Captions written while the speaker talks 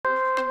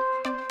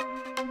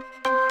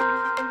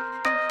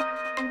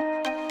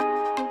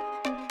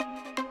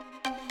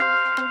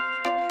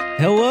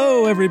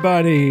Hello,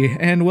 everybody,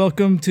 and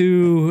welcome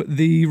to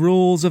the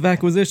Rules of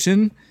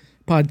Acquisition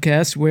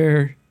podcast,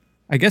 where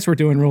I guess we're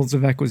doing Rules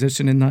of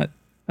Acquisition and not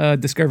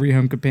Discovery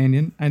Home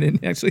Companion. I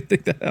didn't actually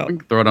think that out. We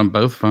can throw it on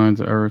both phones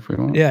or if we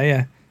want.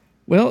 Yeah.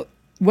 Well,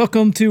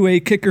 welcome to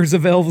a Kickers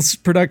of Elves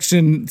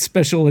production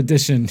special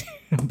edition.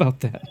 How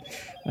about that?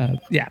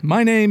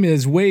 My name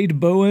is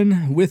Wade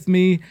Bowen. With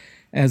me,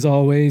 as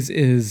always,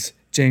 is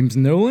James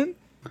Nolan.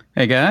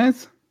 Hey,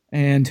 guys.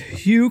 And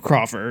Hugh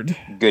Crawford.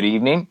 Good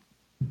evening.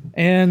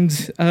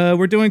 And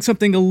we're doing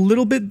something a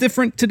little bit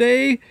different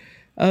today.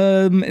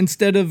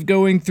 Instead of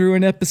going through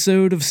an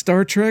episode of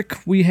Star Trek,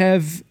 we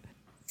have,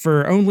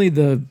 for only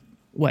the,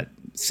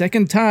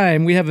 second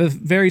time, we have a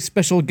very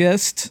special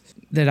guest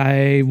that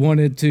I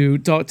wanted to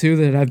talk to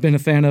that I've been a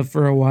fan of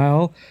for a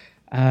while.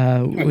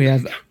 We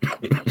have...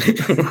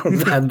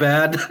 That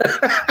bad?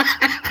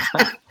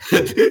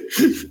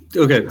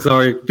 Okay,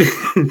 sorry.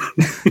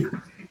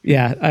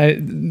 Yeah, I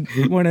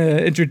want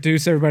to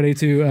introduce everybody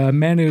to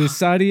Manu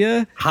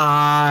Sadia.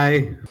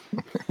 Hi.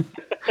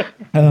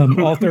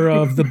 Author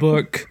of the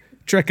book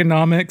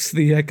Trekonomics,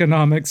 The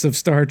Economics of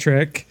Star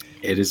Trek.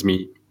 It is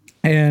me.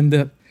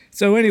 And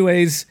so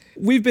anyways,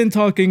 we've been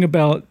talking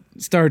about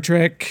Star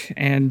Trek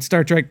and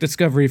Star Trek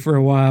Discovery for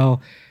a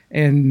while.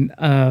 And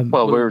we've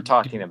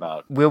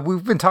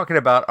been talking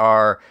about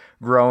our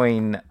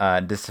growing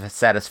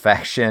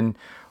dissatisfaction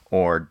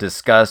or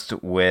disgust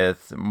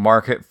with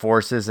market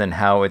forces and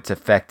how it's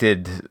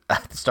affected the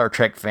Star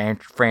Trek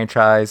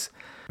franchise,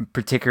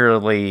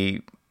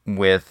 particularly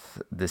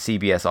with the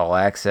CBS All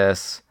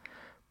Access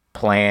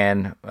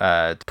plan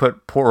to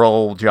put poor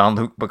old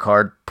Jean-Luc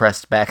Picard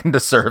pressed back into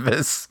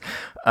service.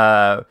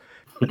 And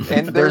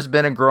there's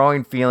been a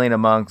growing feeling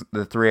among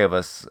the three of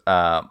us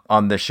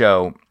on the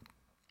show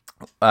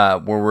where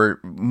we're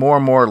more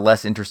and more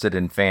less interested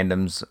in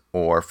fandoms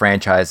or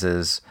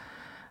franchises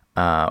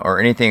or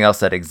anything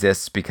else that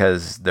exists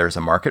because there's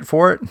a market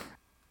for it.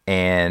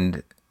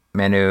 And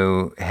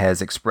Manu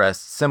has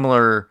expressed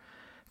similar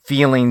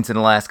feelings in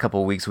the last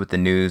couple of weeks with the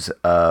news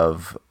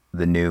of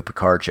the new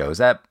Picard show. Is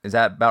that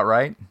about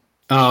right?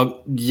 I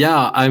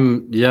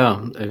mean,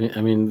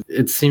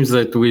 it seems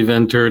that we've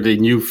entered a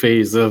new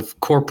phase of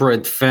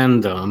corporate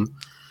fandom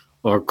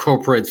or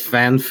corporate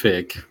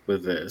fanfic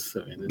with this.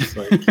 I mean, it's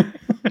like...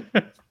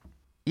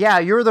 Yeah,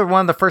 you're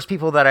one of the first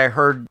people that I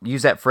heard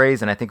use that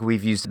phrase, and I think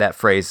we've used that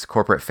phrase,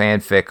 corporate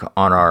fanfic,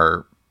 on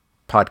our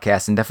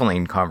podcast and definitely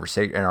in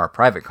our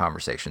private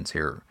conversations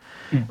here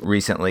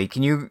recently.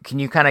 Can you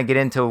kind of get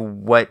into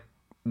what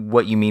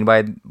you mean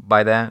by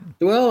that?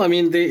 Well, I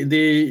mean,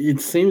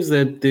 it seems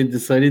that they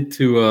decided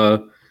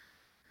to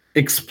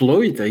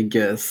exploit, I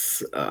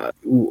guess,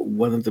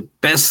 one of the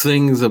best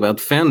things about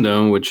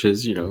fandom, which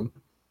is,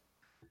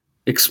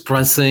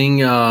 expressing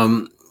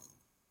your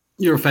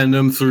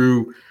fandom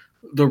through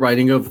the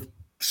writing of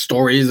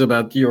stories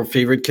about your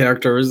favorite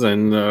characters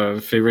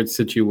and favorite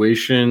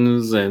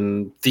situations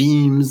and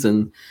themes.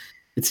 And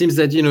it seems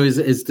that,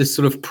 is this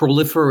sort of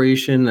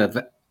proliferation of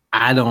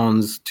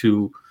add-ons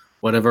to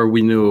whatever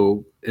we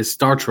know is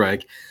Star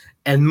Trek,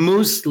 and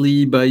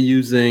mostly by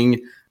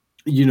using,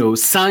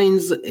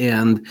 signs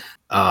and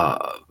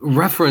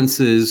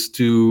references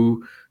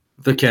to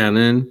the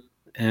canon.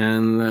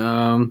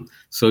 And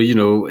so,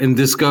 in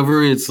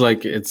Discovery, it's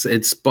like it's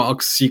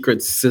Spock's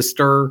secret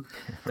sister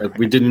that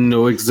we didn't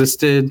know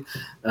existed.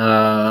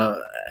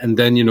 And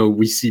then,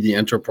 we see the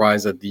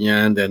Enterprise at the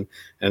end, and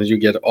you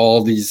get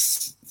all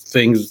these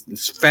things,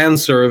 this fan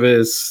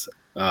service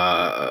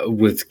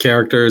with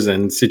characters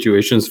and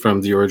situations from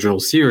the original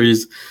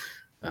series,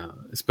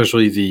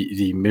 especially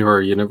the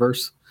Mirror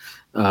Universe.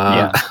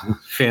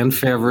 Fan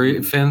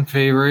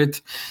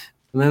favorite.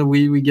 And then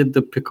we get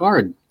the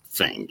Picard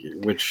thing,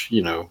 which,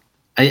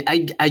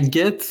 I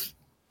get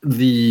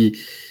the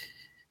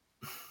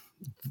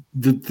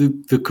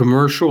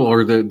commercial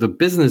or the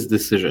business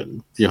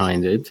decision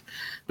behind it,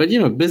 but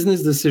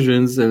business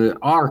decisions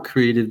are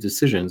creative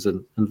decisions,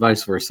 and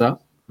vice versa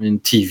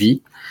in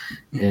TV,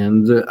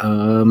 and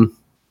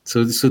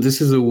so this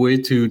is a way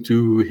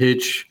to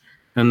hitch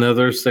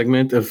another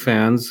segment of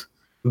fans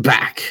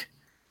back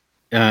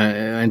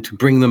and to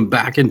bring them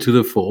back into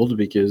the fold,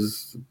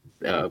 because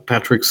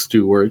Patrick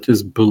Stewart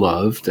is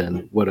beloved,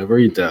 and whatever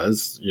he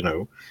does,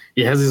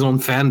 he has his own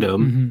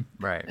fandom,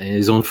 right, and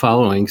his own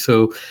following.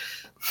 So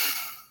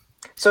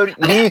do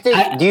you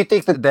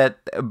think that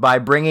by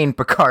bringing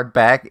Picard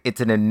back, it's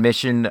an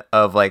admission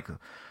of like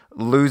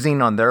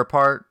losing on their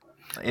part?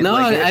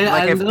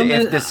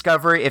 If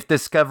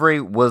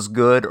Discovery was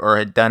good or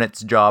had done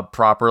its job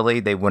properly,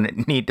 they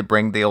wouldn't need to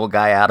bring the old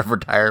guy out of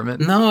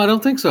retirement. No, I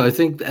don't think so. I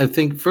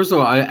think first of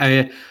all,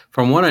 I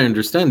from what I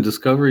understand,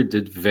 Discovery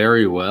did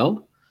very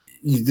well.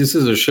 This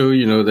is a show,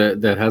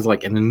 that has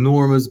like an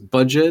enormous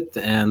budget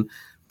and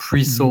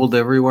pre-sold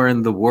everywhere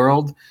in the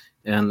world,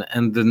 and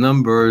the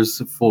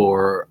numbers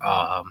for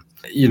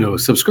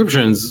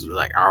subscriptions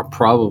are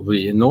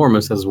probably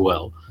enormous as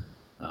well.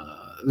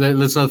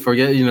 let's not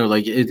forget,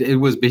 like it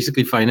was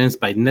basically financed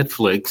by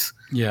Netflix.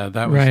 Yeah,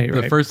 that was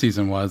the first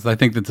season was. I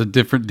think that's a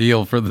different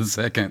deal for the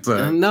second.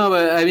 So. No,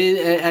 but I mean,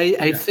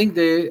 I think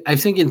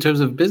in terms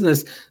of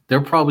business,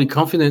 they're probably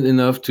confident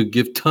enough to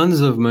give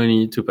tons of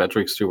money to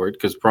Patrick Stewart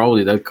because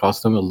probably that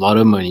cost them a lot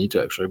of money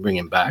to actually bring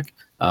him back.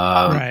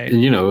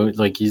 And,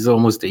 like he's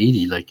almost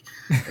 80. Like,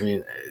 I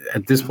mean,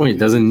 at this point, he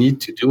doesn't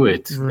need to do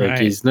it. Like,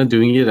 he's not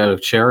doing it out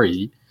of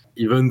charity,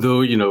 even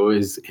though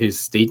his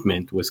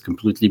statement was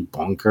completely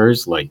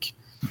bonkers. Like,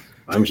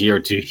 I'm here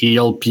to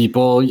heal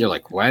people. You're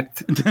like,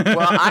 what?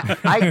 Well,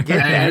 I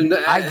get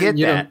that. I get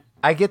that.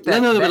 I get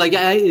that. No, but like,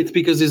 it's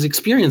because his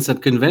experience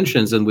at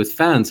conventions and with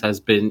fans has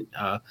been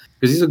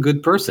because he's a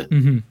good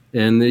person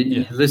and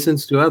he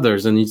listens to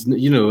others, and he's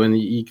and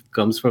he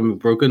comes from a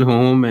broken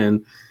home,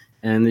 and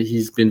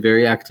he's been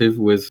very active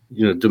with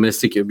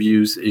domestic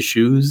abuse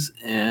issues,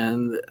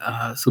 and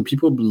so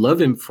people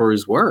love him for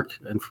his work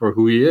and for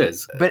who he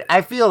is. But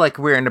I feel like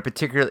we're in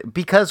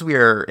because we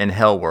are in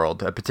Hell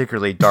World, a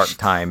particularly dark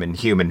time in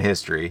human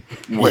history,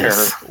 where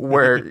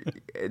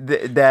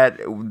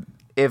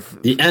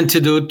if the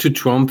antidote to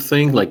Trump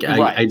thing, like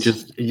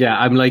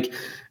I'm like.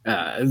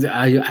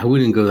 I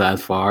wouldn't go that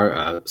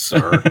far,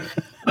 sir.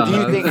 Do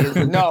you think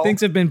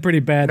things have been pretty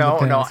bad? No,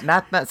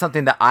 not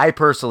something that I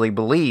personally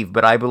believe,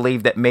 but I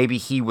believe that maybe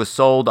he was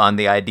sold on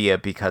the idea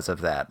because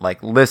of that.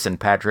 Like, listen,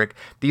 Patrick,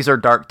 these are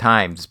dark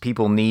times.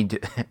 People need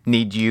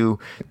you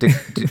to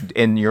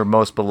in your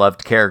most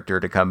beloved character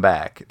to come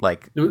back.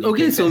 Like,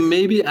 okay, so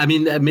maybe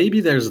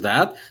there's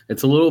that.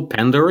 It's a little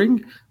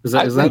pandering. Is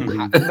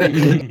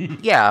that?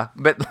 Yeah,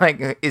 but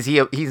like,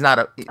 he's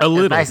not a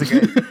little nice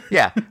guy.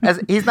 Yeah,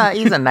 he's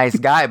a nice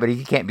guy, but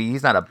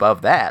he's not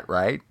above that,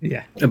 right?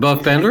 Yeah,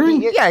 above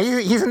pandering. Yeah,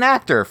 he's an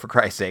actor, for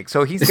Christ's sake.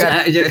 So he's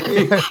got.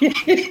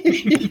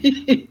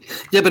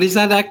 Yeah, but he's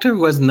that actor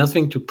who has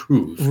nothing to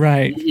prove.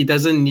 Right. He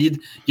doesn't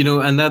need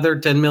another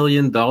 $10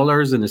 million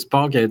in his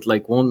pocket.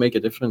 Like, won't make a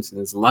difference in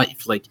his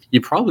life. Like, he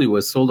probably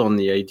was sold on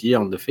the idea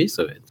on the face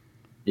of it.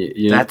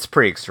 That's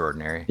pretty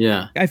extraordinary.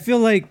 Yeah. I feel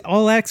like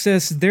All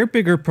Access, their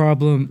bigger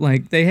problem,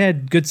 like they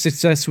had good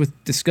success with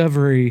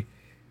Discovery.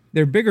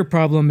 Their bigger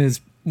problem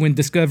is when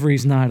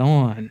Discovery's not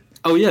on.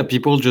 Oh yeah,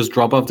 people just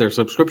drop off their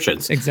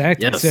subscriptions.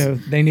 Exactly. Yes. So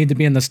they need to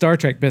be in the Star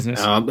Trek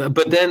business.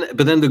 But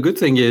then the good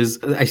thing is,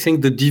 I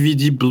think the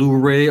DVD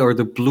Blu-ray or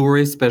the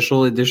Blu-ray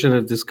special edition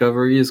of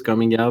Discovery is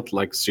coming out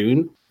like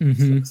soon.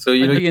 Mm-hmm. So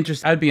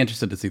I'd be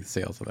interested to see the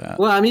sales of that.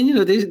 Well, I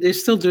mean, they're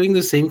still doing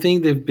the same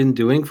thing they've been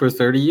doing for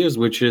 30 years,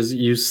 which is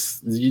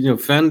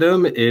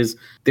fandom is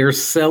they're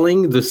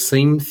selling the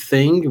same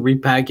thing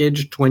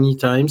repackaged 20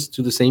 times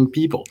to the same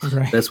people.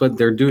 Right. That's what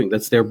they're doing.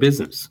 That's their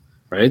business.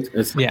 Right?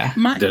 Yeah.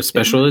 The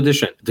special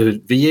edition, the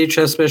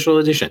VHS special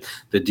edition,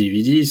 the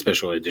DVD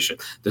special edition,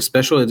 the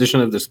special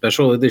edition of the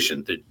special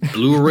edition, the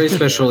Blu-ray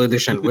special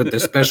edition with the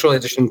special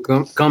edition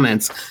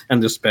comments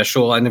and the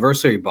special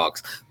anniversary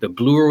box, the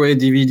Blu-ray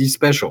DVD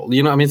special.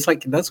 It's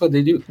like that's what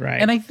they do.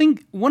 Right. And I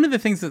think one of the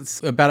things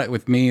that's about it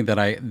with me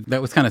that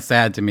was kind of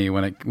sad to me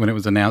when it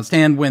was announced,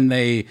 and when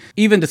they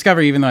even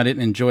Discovery, even though I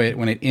didn't enjoy it,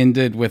 when it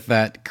ended with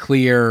that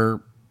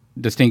clear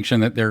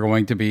distinction that they're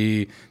going to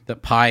be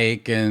that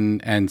Pike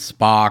and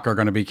Spock are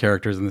going to be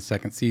characters in the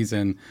second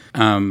season.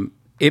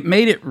 It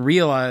made it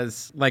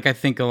realize, like I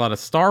think a lot of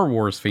Star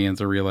Wars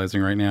fans are realizing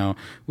right now,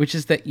 which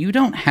is that you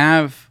don't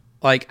have,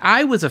 like,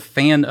 I was a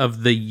fan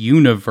of the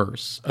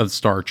universe of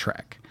Star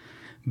Trek,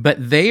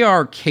 but they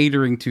are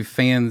catering to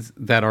fans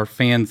that are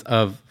fans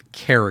of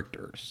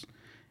characters.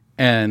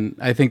 And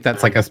I think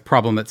that's like a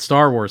problem that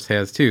Star Wars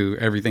has too.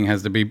 Everything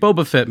has to be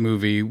Boba Fett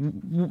movie,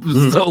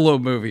 Solo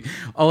movie,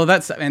 all of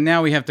that stuff. And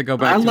now we have to go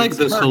back. I like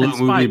the Solo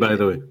movie, by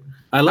the way.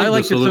 I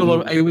like the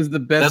Solo. It was the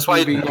best. That's why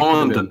it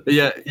bombed.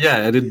 Yeah,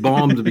 and it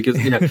bombed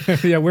because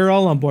yeah, we're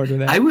all on board with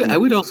that. I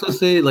would also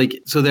say,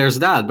 like, so there's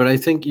that, but I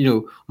think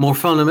more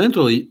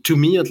fundamentally, to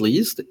me at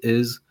least,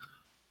 is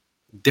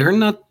they're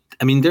not.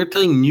 I mean, they're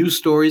telling new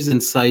stories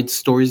inside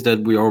stories that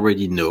we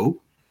already know.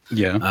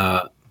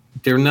 Yeah.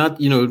 They're not,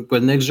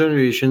 when Next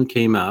Generation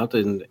came out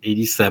in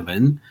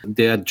 87,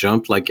 they had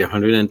jumped like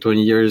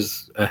 120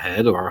 years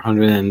ahead or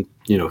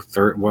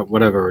 130,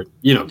 whatever,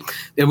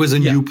 it was a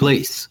new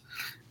place.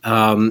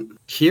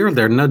 Here,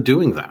 they're not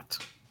doing that.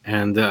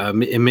 And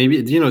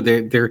maybe,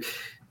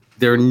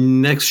 their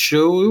next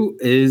show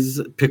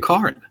is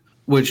Picard,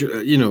 which,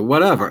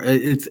 whatever.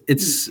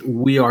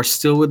 We are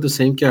still with the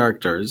same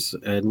characters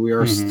and we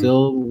are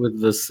still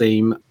with the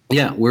same.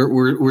 Yeah,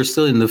 we're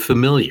still in the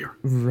familiar,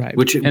 right?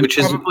 Which is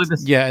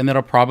and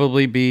that'll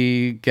probably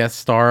be guest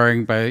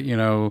starring by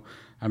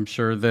I'm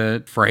sure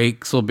that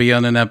Frakes will be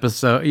on an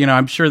episode.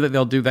 I'm sure that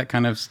they'll do that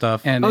kind of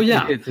stuff. And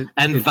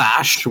and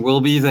Vash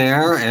will be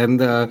there, and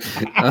I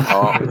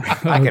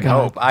can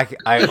hope.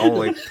 I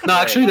only no,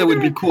 actually, that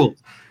would be cool.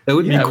 That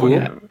would be cool.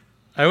 Yeah.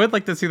 I would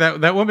like to see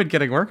that woman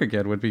getting work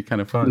again. Would be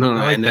kind of fun. No,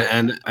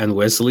 and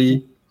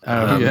Wesley.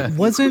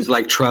 Wasn't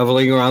like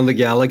traveling around the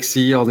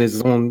galaxy on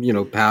his own,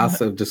 path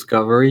of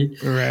discovery.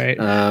 Right.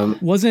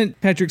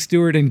 Wasn't Patrick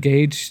Stewart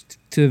engaged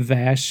to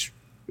Vash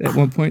at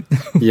one point.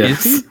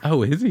 Yes. Is he?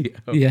 Oh, is he?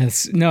 Oh.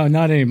 Yes. No,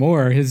 not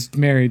anymore. He's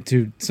married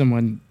to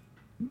someone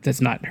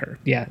that's not her.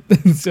 Yeah.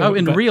 So,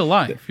 In but real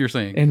life, you're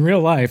saying? in real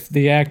life,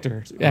 the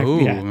actor. Oh,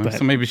 yeah, but,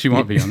 so maybe she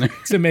won't be on there.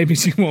 so maybe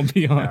she won't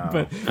be on.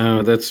 But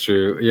Oh, that's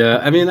true. Yeah,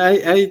 I mean,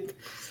 I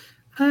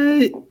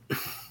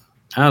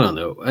don't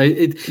know.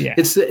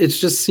 It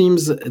just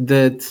seems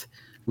that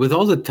with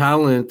all the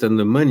talent and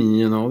the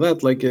money and all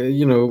that, like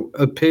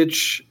a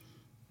pitch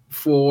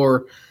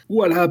for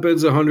what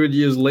happens 100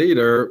 years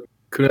later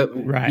could have,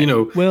 Right.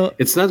 Well,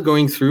 it's not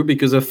going through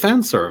because of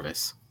fan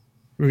service.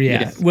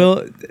 yeah. Yes.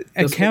 Well,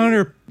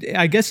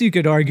 I guess you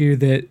could argue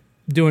that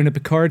doing a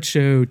Picard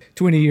show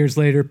 20 years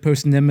later,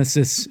 post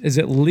Nemesis, is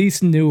at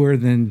least newer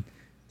than,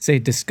 say,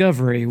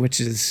 Discovery,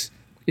 which is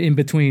in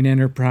between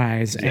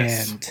Enterprise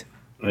and.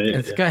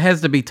 It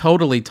has to be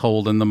totally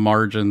told in the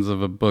margins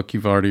of a book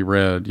you've already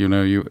read.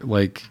 Nothing.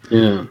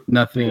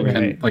 Right.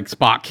 And like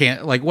Spock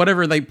can't, like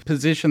whatever they put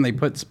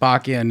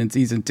Spock in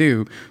season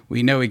 2,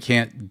 we know he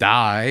can't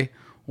die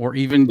or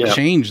even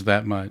change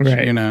that much.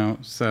 Right.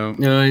 So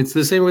it's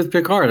the same with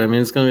Picard. I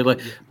mean, it's going to be like,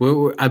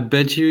 I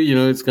bet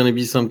you, it's going to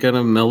be some kind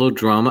of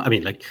melodrama. I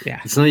mean,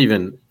 it's not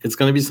even, it's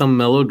going to be some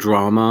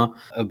melodrama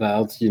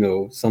about,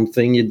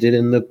 something you did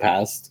in the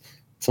past.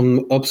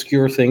 Some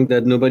obscure thing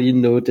that nobody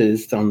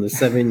noticed on the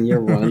 7-year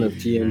run of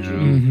TNG.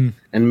 Mm-hmm.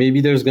 And maybe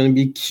there's going to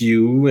be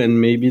Q,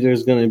 and maybe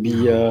there's going to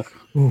be,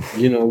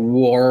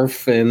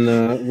 Worf,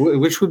 and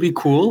which would be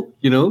cool,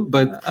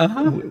 but...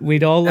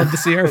 We'd all love to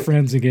see our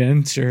friends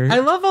again, sure. I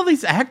love all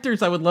these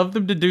actors. I would love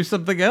them to do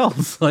something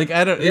else. Like,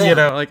 I don't,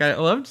 I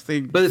love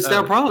seeing... But it's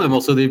their problem.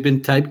 Also, they've been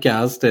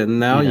typecast, and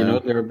now,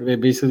 they're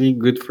basically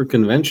good for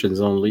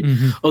conventions only.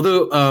 Mm-hmm.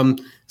 Although...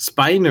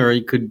 Spiner,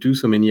 he could do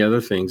so many other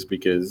things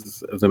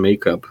because of the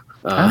makeup.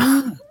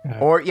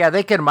 Or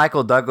they can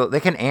Michael Douglas. They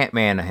can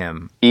Ant-Man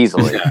him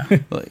easily.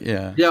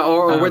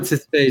 Or what's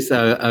his face?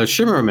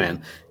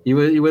 Shimmerman. He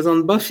was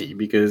on Buffy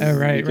because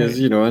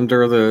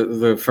under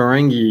the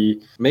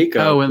Ferengi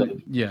makeup. Oh,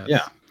 and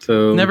yeah.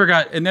 So it never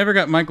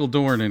got Michael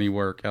Dorn any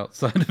work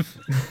outside of,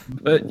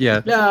 but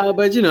yeah. Yeah,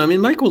 but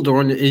Michael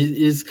Dorn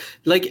is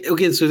like,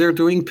 okay, so they're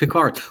doing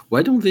Picard.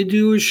 Why don't they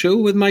do a show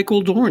with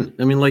Michael Dorn?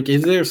 I mean, like,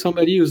 is there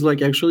somebody who's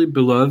like actually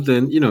beloved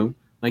and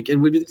like it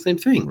would be the same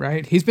thing,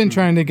 right? He's been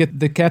trying to get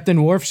the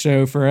Captain Worf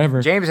show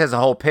forever. James has a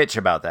whole pitch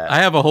about that. I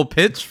have a whole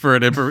pitch for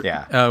an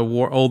Emperor,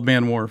 Old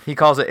Man Worf. He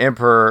calls it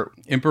Emperor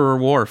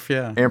Worf,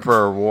 yeah.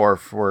 Emperor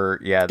Worf,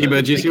 but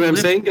you see what I'm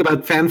saying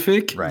about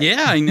fanfic? Right.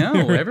 Yeah, I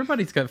know.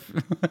 Everybody's got...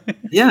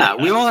 Yeah,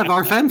 we all have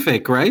our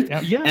fanfic,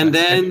 right? Yeah. And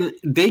then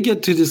they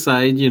get to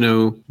decide,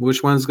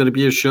 which one's going to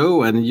be a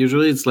show. And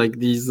usually it's like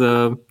these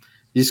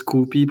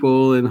cool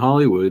people in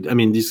Hollywood. I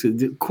mean, these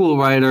cool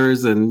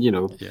writers and,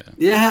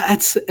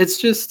 it's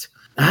just,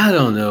 I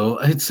don't know.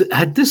 It's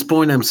at this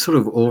point, I'm sort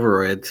of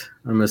over it,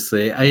 I must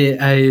say.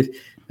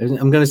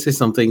 I'm going to say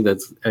something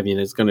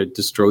it's going to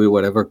destroy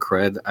whatever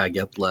cred I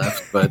get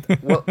left, but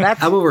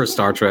I'm over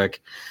Star Trek.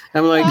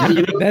 I'm like, over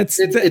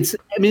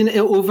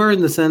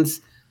in the sense,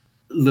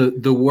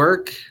 the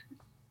work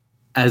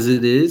as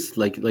it is,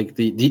 like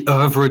the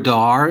oeuvre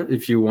d'art,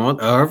 if you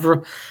want,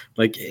 oeuvre,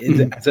 like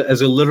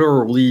as a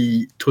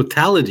literally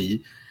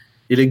totality,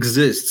 it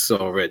exists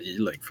already,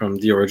 like from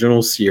the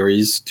original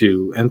series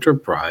to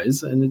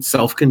Enterprise, and it's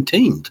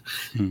self-contained,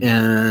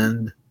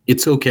 and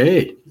it's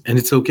okay, and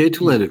it's okay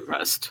to let it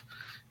rest,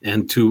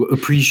 and to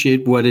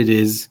appreciate what it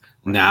is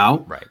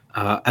now,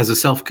 as a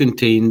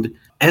self-contained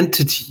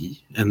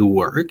entity and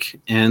work,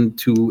 and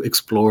to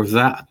explore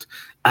that.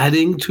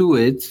 Adding to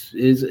it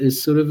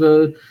is sort of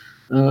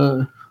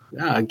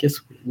I guess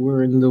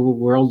we're in the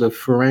world of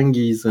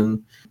Ferengis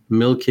and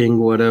milking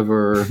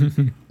whatever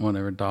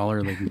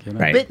dollar they can get.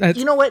 Right. But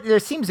you know what? There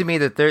seems to me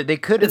that they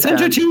could. It's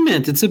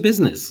entertainment. It's a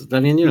business. I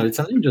mean, it's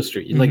an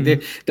industry. Like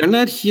they're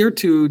not here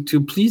to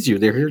please you.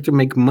 They're here to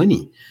make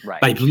money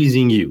by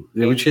pleasing you,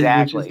 which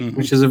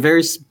is a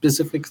very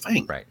specific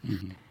thing. Right.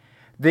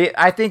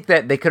 I think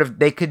that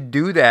they could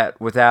do that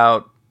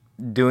without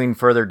doing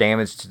further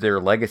damage to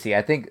their legacy.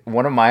 I think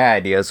one of my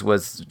ideas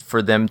was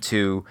for them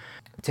to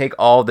take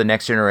all the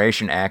Next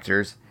Generation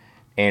actors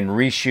and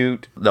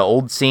reshoot the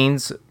old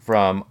scenes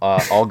from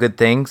All Good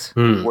Things,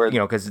 where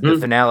because the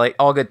finale,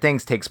 All Good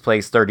Things, takes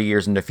place 30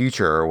 years in the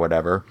future or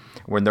whatever,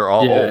 when they're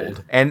all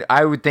old. And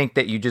I would think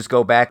that you just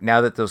go back, now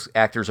that those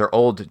actors are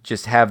old,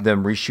 just have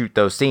them reshoot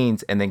those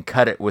scenes and then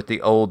cut it with the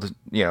old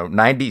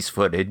 90s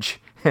footage.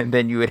 And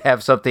then you would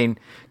have something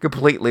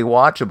completely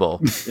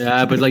watchable.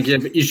 Yeah, but like you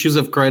have issues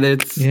of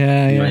credits,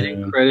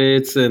 writing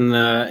credits, and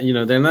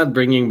they're not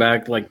bringing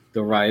back like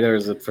the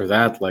writers for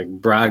that, like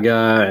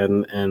Braga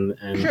and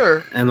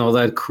all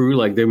that crew.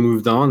 Like they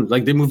moved on.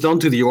 Like they moved on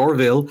to the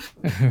Orville,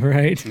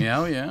 right?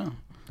 Yeah.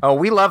 Oh,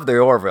 we love the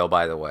Orville,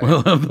 by the way. We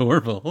love the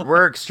Orville.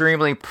 We're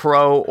extremely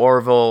pro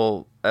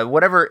Orville.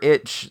 Whatever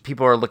itch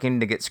people are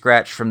looking to get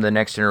scratched from the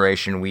Next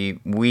Generation,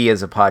 we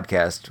as a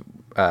podcast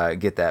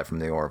get that from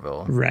the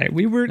Orville. Right.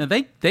 We were. Now,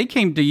 they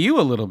came to you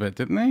a little bit,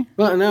 didn't they?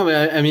 Well, no,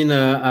 I mean,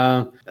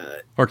 or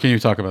can you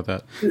talk about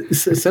that?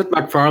 Seth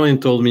MacFarlane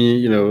told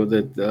me,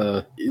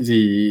 that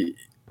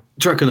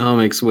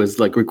Trekonomics was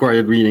like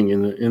required reading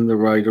in the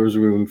writers'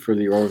 room for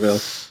the Orville.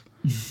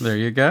 There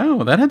you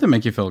go. That had to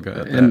make you feel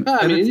good. And-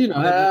 I mean,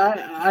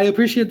 I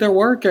appreciate their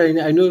work.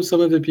 I know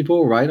some of the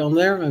people who write on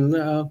there, and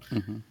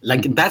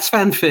like that's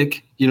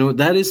fanfic.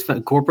 That is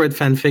corporate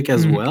fanfic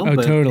as well. Oh,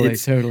 but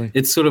totally.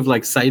 It's sort of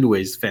like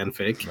sideways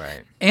fanfic,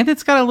 Right. And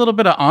it's got a little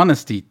bit of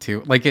honesty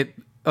too. Like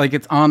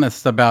it's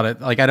honest about it.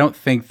 Like I don't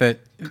think that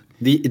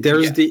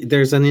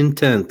There's an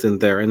intent in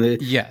there,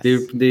 and Yes.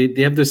 they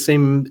have the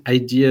same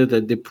idea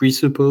that they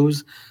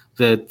presuppose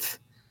that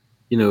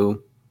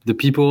the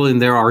people in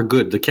there are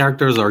good, the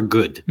characters are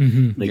good.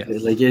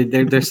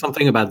 There's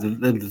something about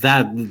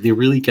that they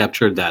really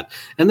captured that,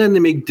 and then they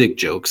make dick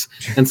jokes,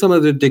 and some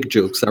of the dick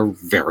jokes are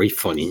very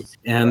funny,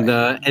 and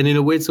in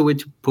a way it's a way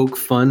to poke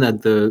fun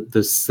at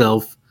the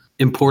self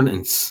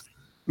importance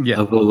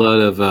of a lot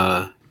of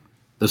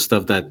the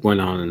stuff that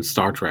went on in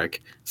Star Trek.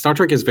 Star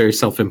Trek is very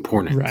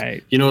self-important.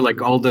 Right.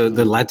 Like all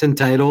the Latin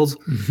titles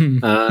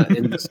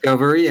in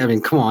Discovery. I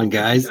mean, come on,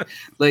 guys.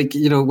 Like,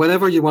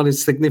 whatever you want to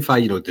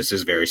signify, this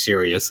is very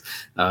serious.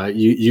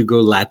 You go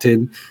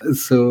Latin.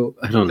 So,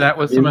 I don't know. that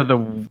was some of the,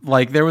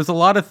 like, there was a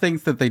lot of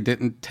things that they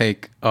didn't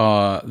take,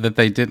 that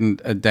they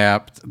didn't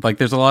adapt. Like,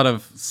 there's a lot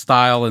of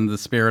style in the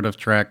spirit of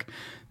Trek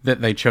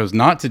that they chose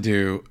not to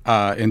do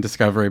in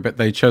Discovery, but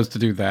they chose to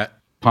do that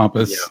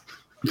pompous. Yeah.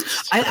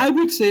 I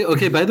would say,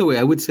 okay, by the way,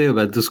 I would say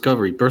about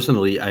Discovery,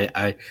 personally,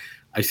 I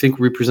think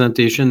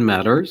representation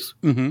matters,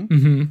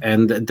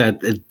 and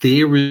that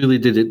they really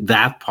did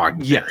that part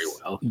very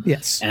well.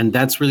 Yes. And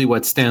that's really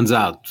what stands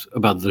out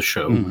about the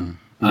show.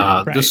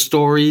 Right. The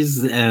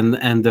stories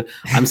and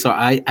I'm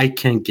sorry, I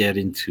can't get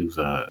into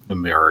the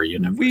mirror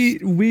universe.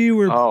 We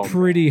were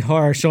pretty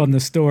harsh on the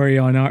story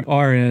on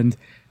our end.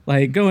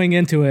 Like, going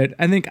into it,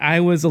 I think I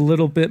was a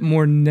little bit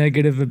more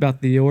negative about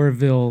the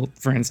Orville,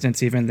 for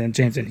instance, even than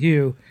James and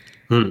Hugh.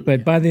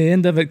 But by the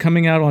end of it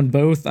coming out on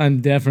both, I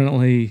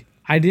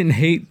didn't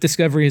hate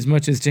Discovery as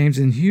much as James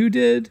and Hugh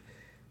did,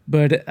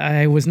 but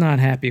I was not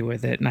happy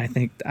with it. And I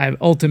think I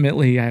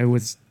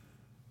was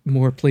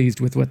more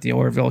pleased with what the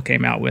Orville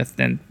came out with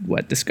than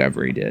what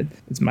Discovery did.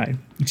 It's my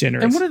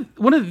generous. And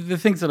one of the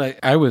things that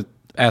I would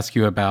ask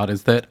you about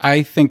is that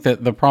I think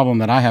that the problem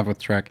that I have with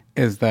Trek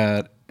is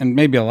that, and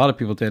maybe a lot of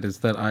people did, is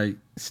that I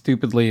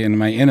stupidly, in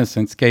my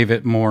innocence, gave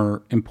it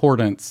more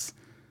importance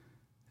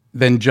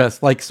than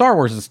just, like, Star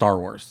Wars is Star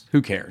Wars. Who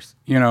cares?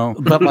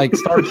 But, like,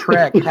 Star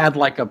Trek had,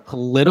 like, a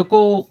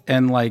political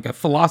and, like, a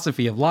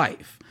philosophy of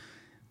life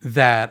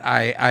that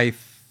I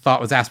thought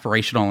was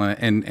aspirational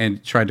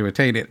and tried to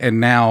attain it.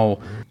 And now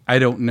I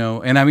don't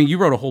know. And I mean, you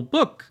wrote a whole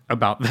book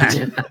about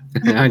that.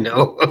 I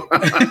know.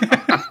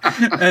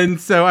 And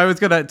so I was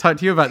going to talk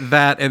to you about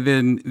that. And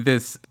then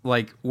this,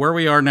 like, where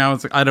we are now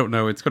is, I don't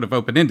know, it's kind of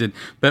open-ended,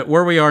 but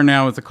where we are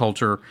now as a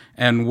culture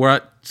and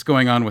what's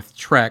going on with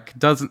Trek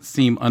doesn't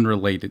seem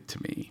unrelated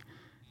to me.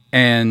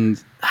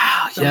 And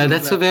yeah,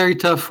 that's a very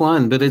tough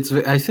one, but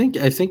I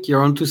think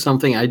you're onto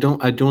something. I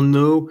don't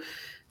know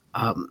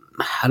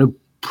how to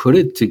put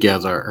it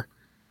together.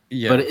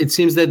 Yeah. But it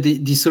seems that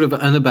the sort of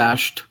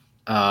unabashed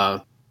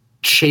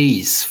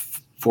chase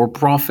for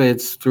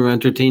profits through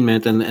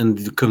entertainment and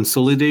the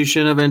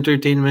consolidation of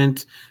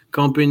entertainment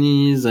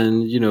companies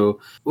and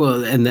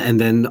and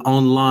then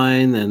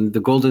online and the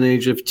golden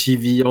age of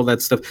TV, all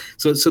that stuff.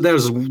 So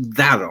there's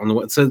that on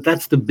the so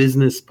that's the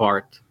business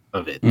part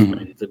of it,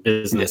 right? The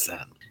business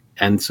end.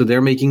 And so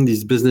they're making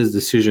these business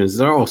decisions.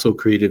 There are also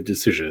creative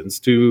decisions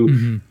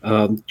to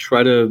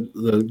try to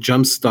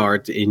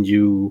jumpstart a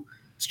new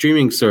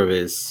streaming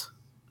service,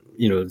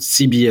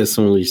 CBS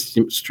only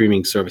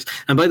streaming service.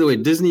 And by the way,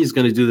 Disney is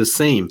going to do the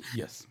same.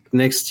 Yes.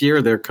 Next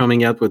year, they're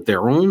coming out with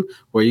their own,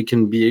 where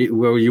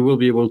you will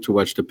be able to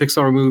watch the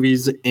Pixar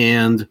movies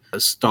and a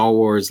Star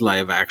Wars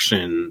live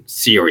action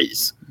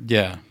series.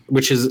 Yeah.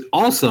 Which is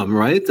awesome,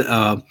 right?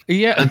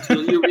 Yeah.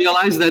 Until you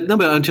realize that,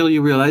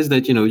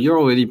 you're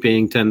already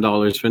paying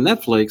 $10 for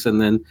Netflix, and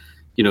then,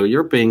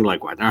 you're paying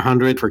like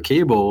 $100 for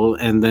cable,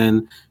 and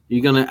then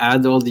you're gonna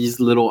add all these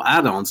little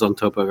add-ons on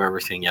top of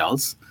everything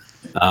else.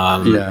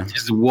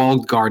 These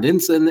walled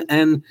gardens,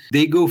 and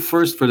they go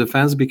first for the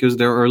fans because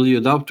they're early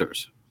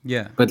adopters.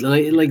 Yeah. But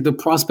like the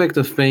prospect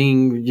of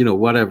paying,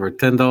 whatever,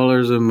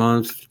 $10 a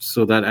month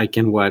so that I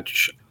can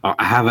watch or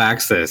have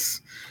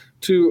access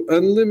to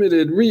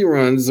unlimited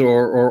reruns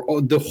or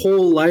the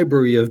whole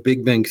library of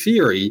Big Bang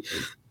Theory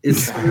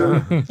is,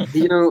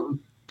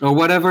 or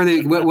whatever.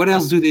 What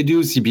else do they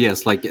do?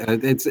 CBS, like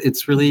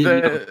it's really.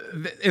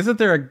 Isn't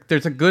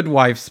there's a Good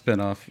Wife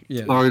spinoff?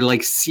 Yeah. Or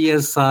like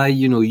CSI,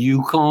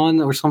 Yukon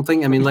or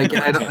something. I mean, like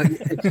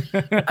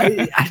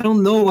I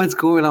don't know what's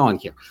going on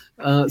here.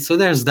 So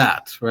there's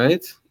that,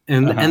 right?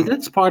 And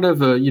that's part of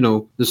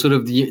the sort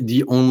of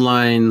the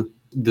online,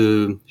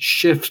 the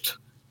shift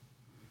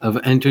of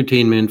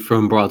entertainment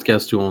from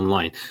broadcast to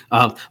online.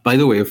 By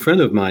the way, a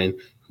friend of mine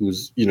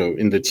who's,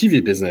 in the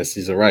TV business,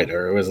 he's a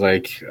writer, was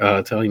like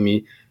telling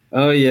me,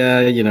 oh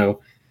yeah,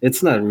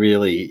 it's not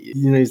really,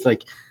 he's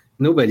like,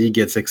 nobody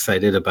gets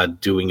excited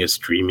about doing a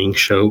streaming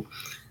show.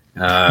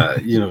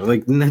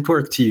 Like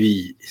network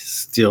TV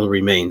still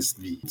remains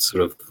the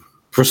sort of,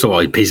 first of all,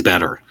 it pays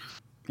better.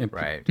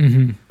 Right.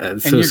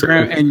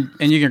 Mm-hmm.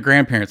 And your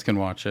grandparents can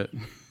watch it.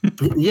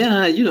 But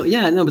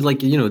like,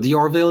 The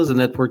Orville is a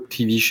network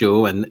TV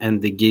show,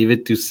 and they gave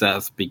it to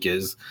Seth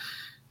because,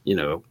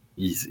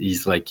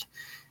 he's like,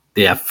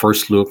 they have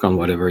first look on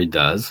whatever he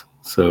does.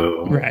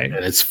 So, right.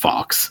 And it's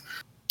Fox.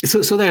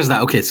 So there's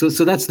that. Okay, so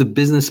that's the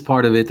business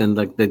part of it, and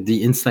like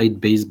the inside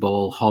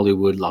baseball,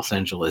 Hollywood, Los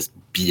Angeles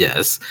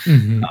BS.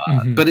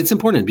 But it's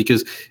important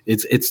because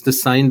it's the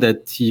sign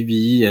that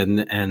TV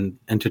and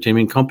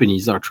entertainment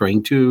companies are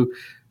trying to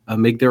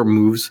make their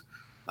moves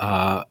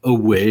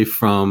away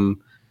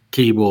from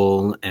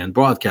cable and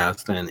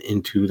broadcast and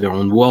into their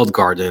own walled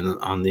garden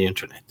on the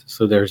internet.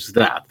 So there's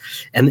that,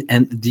 and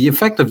the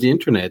effect of the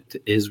internet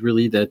is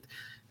really that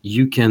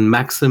you can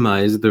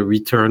maximize the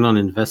return on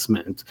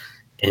investment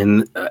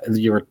in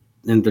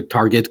the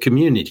target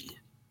community.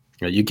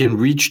 You can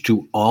reach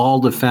to all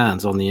the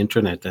fans on the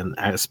internet and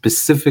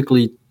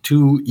specifically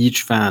to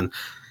each fan.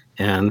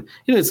 And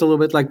it's a little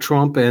bit like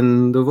Trump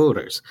and the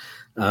voters.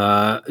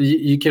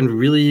 You can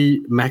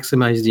really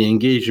maximize the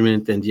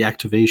engagement and the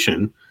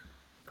activation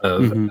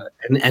of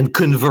and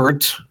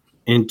convert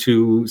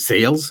into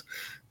sales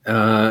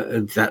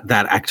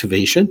that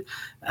activation.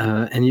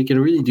 And you can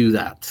really do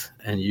that,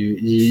 and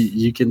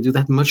you can do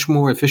that much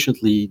more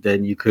efficiently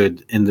than you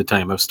could in the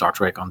time of Star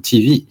Trek on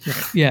TV.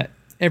 Right. Yeah,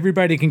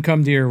 everybody can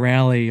come to your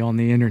rally on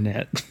the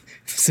internet,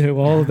 so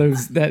all of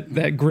those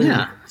that group.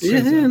 It's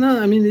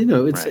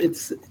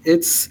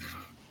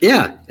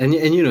and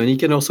you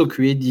can also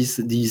create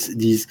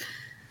these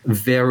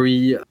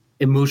very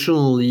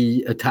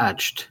emotionally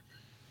attached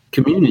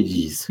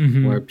communities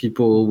where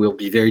people will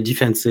be very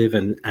defensive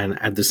and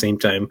at the same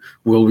time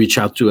will reach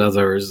out to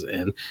others,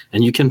 and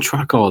you can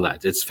track all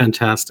that. It's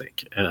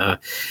fantastic.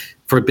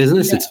 For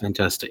business, it's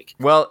fantastic.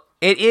 Well,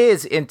 it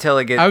is until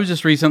it gets... I was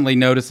just recently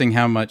noticing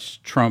how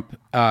much Trump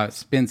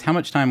spends, how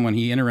much time when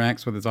he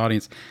interacts with his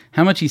audience,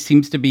 how much he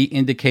seems to be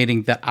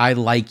indicating that I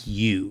like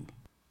you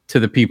to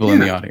the people in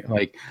the audience.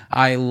 Like,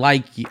 I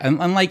like you.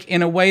 And like,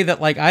 in a way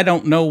that, like, I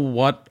don't know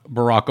what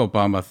Barack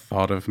Obama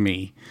thought of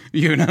me,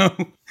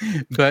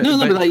 But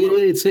like,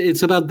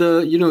 it's about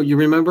the, you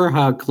remember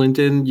how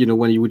Clinton,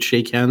 when he would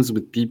shake hands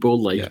with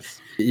people, like, yes.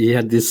 He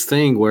had this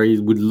thing where he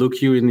would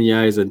look you in the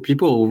eyes, and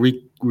people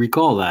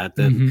recall that,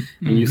 and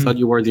you thought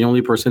you were the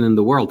only person in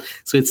the world.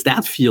 So it's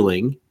that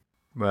feeling.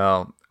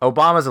 Well,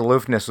 Obama's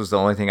aloofness was the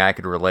only thing I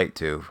could relate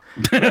to.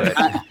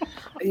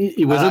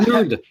 He was a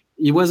nerd.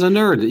 He was a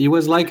nerd. He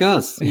was like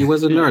us. He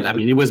was a nerd. I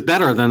mean, he was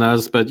better than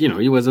us, but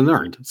he was a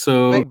nerd.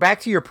 So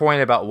back to your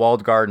point about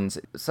walled gardens,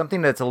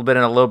 something that's a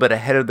little bit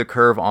ahead of the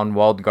curve on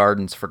walled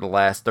gardens for the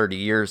last 30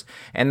 years,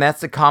 and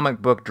that's the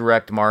comic book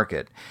direct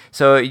market.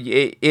 So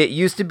it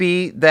used to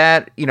be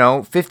that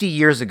 50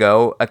 years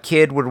ago, a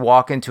kid would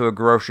walk into a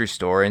grocery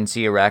store and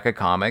see a rack of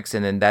comics,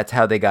 and then that's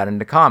how they got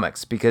into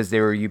comics, because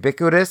they were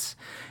ubiquitous,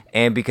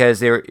 and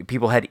because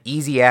people had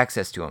easy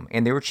access to them,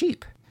 and they were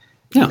cheap.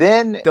 Yeah.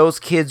 Then those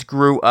kids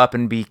grew up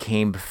and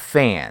became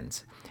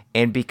fans.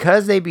 And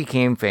because they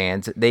became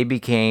fans, they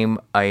became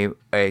a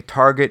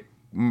target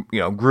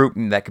group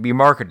that could be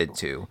marketed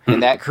to.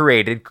 And that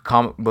created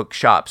comic book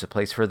shops, a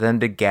place for them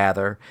to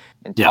gather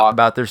and talk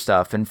about their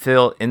stuff and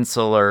feel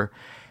insular.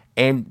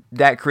 And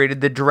that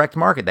created the direct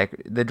market.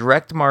 The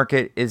direct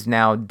market is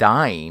now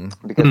dying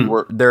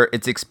because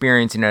it's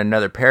experiencing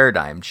another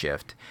paradigm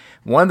shift.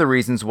 One of the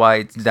reasons why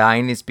it's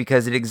dying is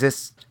because it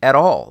exists at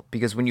all.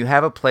 Because when you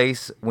have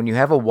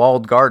a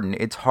walled garden,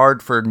 it's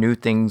hard for new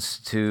things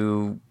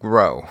to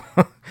grow.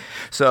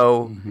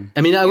 So,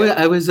 I mean,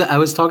 I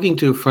was talking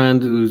to a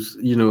friend who's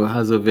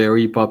has a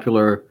very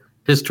popular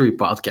history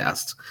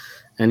podcast,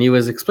 and he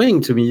was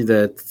explaining to me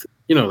that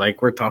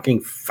like we're talking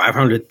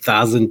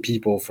 500,000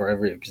 people for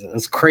every episode.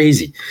 That's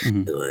crazy.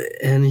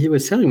 And he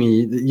was telling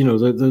me,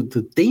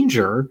 the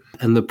danger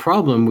and the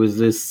problem with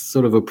this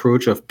sort of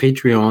approach of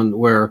Patreon,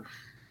 where,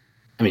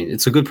 I mean,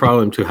 it's a good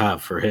problem to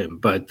have for him,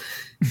 but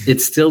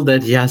it's still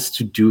that he has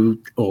to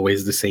do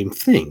always the same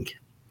thing.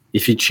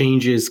 If he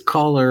changes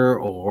color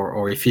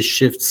or if he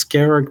shifts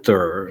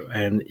character,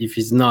 and if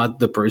he's not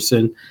the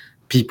person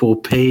people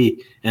pay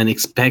and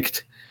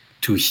expect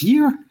to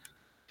hear,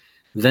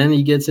 then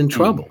he gets in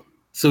trouble.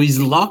 So he's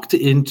locked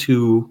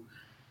into,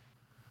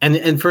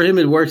 and for him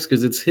it works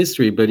because it's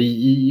history, but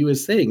he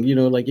was saying,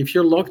 like if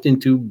you're locked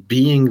into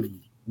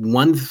being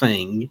one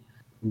thing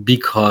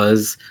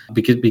because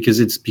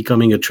it's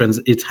becoming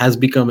it has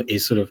become a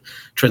sort of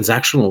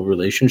transactional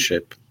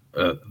relationship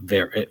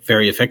very,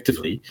 very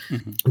effectively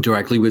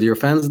directly with your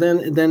fans,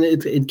 then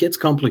it gets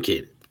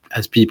complicated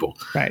as people.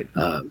 Right.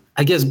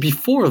 I guess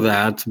before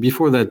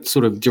that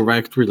sort of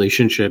direct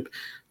relationship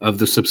of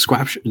the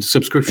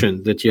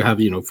subscription that you have,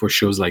 for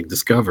shows like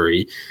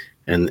Discovery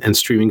and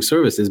streaming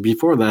services,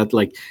 before that,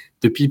 like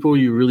the people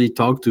you really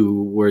talk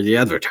to were the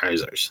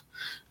advertisers.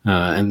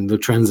 And the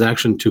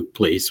transaction took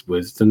place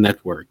with the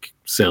network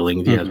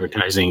selling the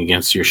advertising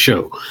against your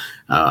show.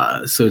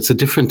 So it's a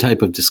different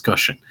type of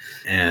discussion,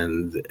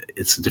 and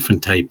it's a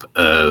different type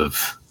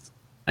of,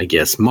 I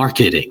guess,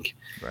 marketing.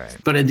 Right.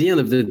 But at the end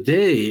of the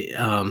day,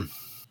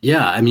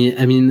 I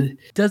mean,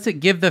 Does it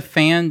give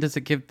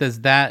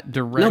that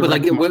direct? no, but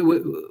like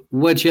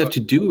what you have to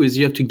do is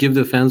you have to give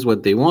the fans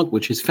what they want,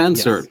 which is fan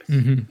service.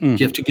 You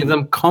have to give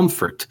them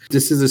comfort.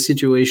 This is a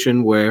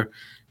situation where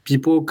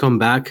people come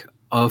back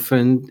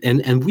often,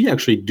 and we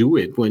actually do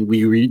it when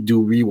we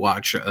do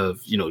rewatch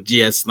of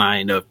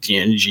DS9 of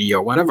TNG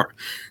or whatever.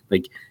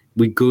 Like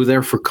we go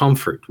there for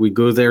comfort. We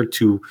go there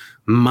to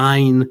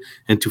mine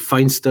and to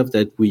find stuff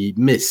that we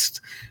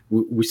missed.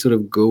 We sort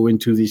of go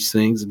into these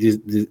things.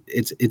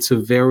 It's a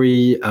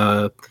very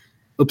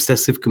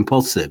obsessive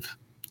compulsive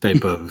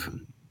type of,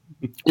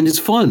 and it's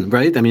fun,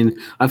 right? I mean,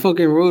 I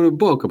fucking wrote a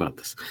book about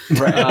this,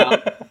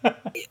 Right.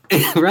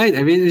 right?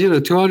 I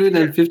mean,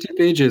 250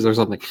 pages or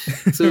something.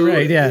 So,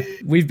 Right, yeah.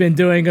 We've been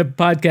doing a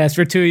podcast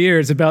for 2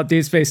 years about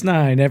Deep Space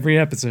Nine every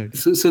episode.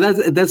 So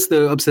that's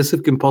the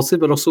obsessive compulsive,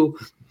 but also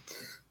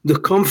the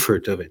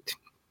comfort of it.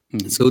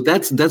 So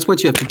that's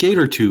what you have to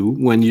cater to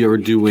when you're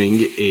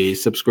doing a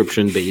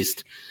subscription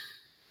based,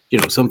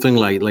 something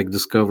like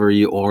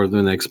Discovery or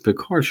the next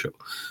Picard show.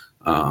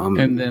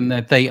 And then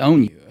that they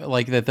own you,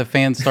 like that the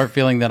fans start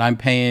feeling that I'm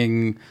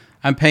paying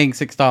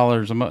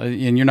 $6 a month,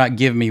 and you're not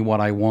giving me what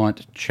I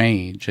want.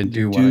 Change and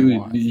do what I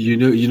want.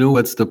 You know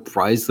what's the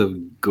price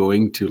of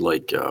going to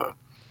like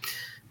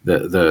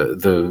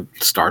the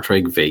Star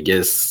Trek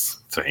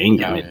Vegas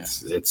thing? I mean,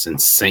 it's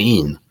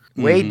insane.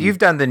 Wade, you've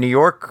done the New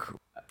York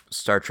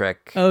Star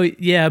Trek. Oh,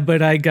 yeah,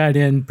 but I got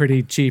in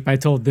pretty cheap. I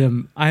told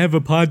them, I have a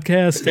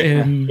podcast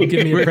and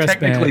give me a press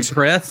badge.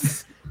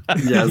 Press.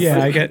 Yes.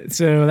 Yeah,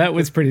 so that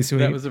was pretty sweet.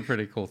 That was a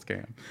pretty cool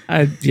scam.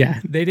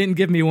 They didn't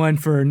give me one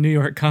for New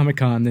York Comic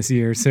Con this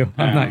year, so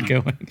I'm not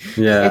going.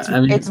 Yeah,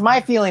 It's my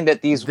feeling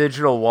that these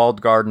Digital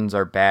walled gardens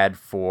are bad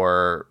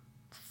for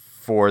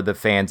the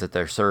fans that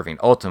they're serving.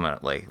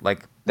 Ultimately,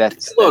 like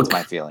that's Look,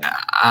 my feeling.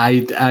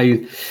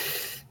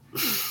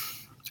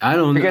 I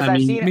don't know.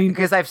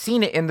 Because I've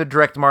seen it in the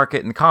direct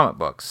market in comic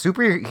books.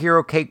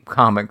 Superhero cape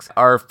comics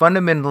are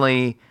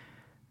fundamentally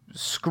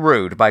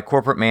screwed by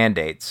corporate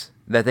mandates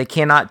that they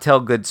cannot tell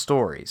good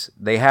stories.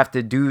 They have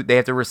to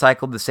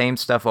recycle the same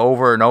stuff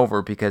over and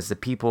over because the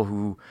people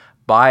who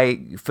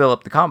fill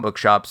up the comic book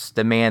shops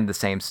demand the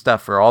same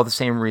stuff for all the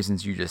same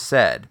reasons you just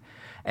said.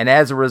 And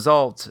as a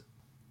result,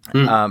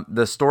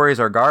 the stories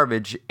are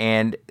garbage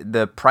and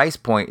the price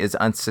point is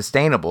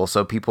unsustainable.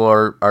 So people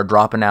are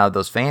dropping out of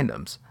those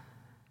fandoms.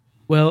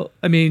 Well,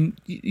 I mean,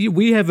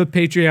 we have a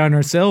Patreon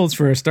ourselves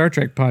for a Star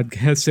Trek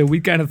podcast, so we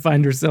kind of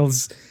find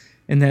ourselves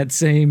in that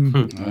same,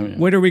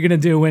 what are we going to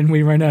do when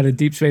we run out of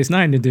Deep Space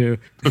Nine to do?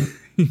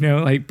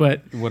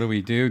 But what do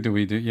we do?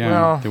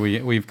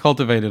 We've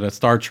cultivated a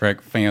Star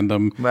Trek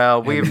fandom.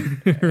 Well,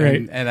 we've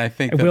right. And I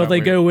think will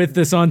they go with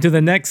us on to the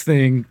next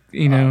thing?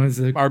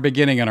 Our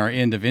beginning and our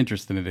end of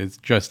interest in it is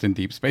just in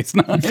Deep Space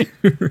Nine.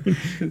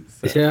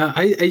 Yeah,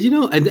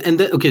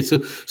 okay.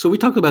 So we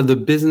talk about the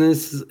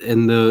business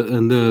and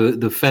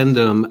the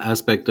fandom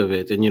aspect of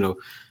it,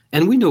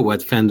 and we know what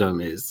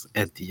fandom is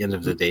at the end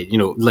of the day.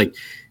 Like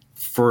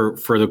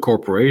for the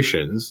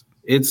corporations.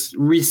 It's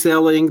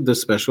reselling the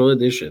special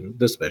edition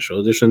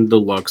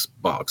deluxe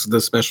box, the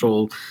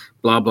special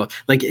blah blah.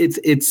 Like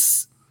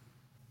it's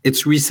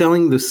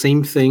reselling the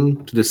same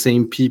thing to the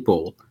same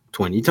people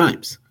 20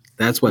 times.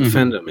 That's what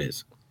fandom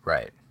is.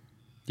 right.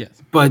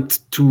 Yes. But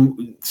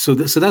so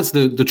that's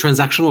the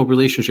transactional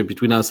relationship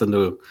between us and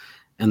the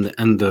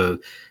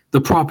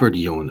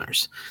property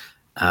owners,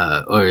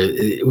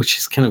 which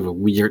is kind of a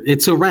weird.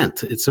 It's a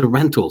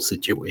rental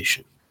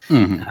situation.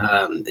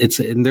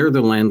 And they're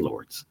the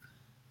landlords.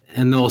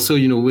 And also,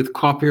 with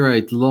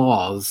copyright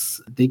laws,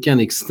 they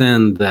can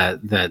extend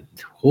that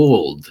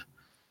hold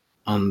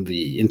on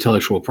the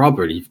intellectual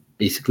property.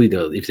 Basically,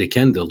 if they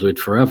can, they'll do it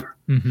forever.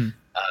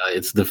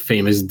 It's the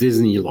famous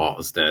Disney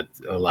laws that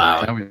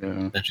allow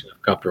extension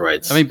of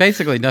copyrights. I mean,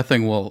 basically,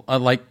 nothing will,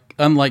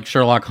 unlike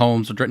Sherlock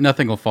Holmes,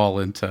 nothing will fall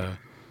into.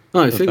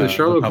 No, I think the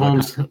Sherlock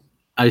Holmes.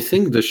 I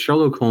think the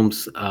Sherlock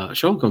Holmes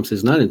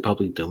is not in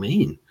public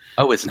domain.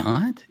 Oh, it's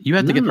not? You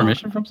have to get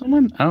permission from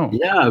someone? Oh.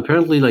 Yeah,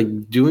 apparently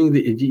like doing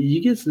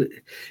you guess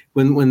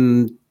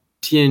when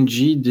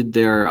TNG did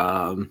their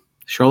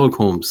Sherlock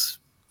Holmes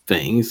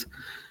things,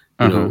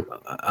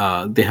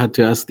 they had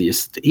to ask the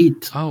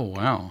estate. Oh,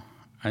 wow.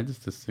 I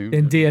just assumed.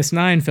 And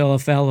DS9 fell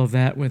afoul of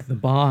that with the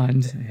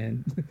Bond.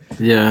 And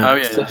yeah. Oh,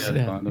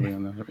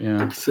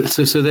 yeah.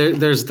 So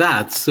there's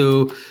that.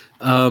 So,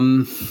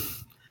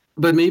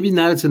 but maybe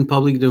now it's in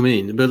public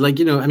domain. But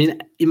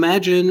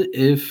imagine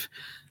if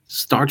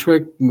Star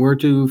Trek were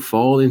to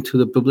fall into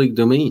the public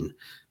domain.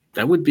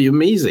 That would be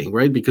amazing,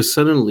 right? Because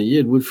suddenly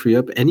it would free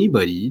up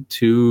anybody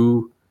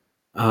to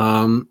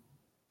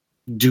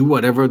do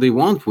whatever they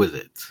want with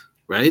it,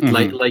 right?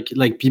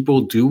 Like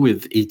people do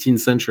with 18th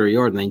century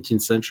or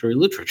 19th century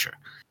literature.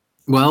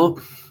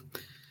 Well,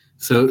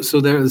 so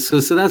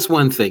that's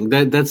one thing.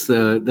 That's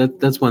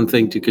one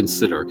thing to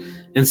consider.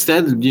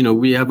 Instead,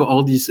 we have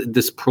all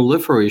this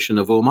proliferation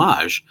of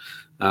homage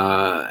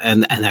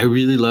And I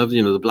really loved,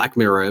 the Black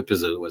Mirror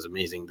episode was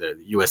amazing. The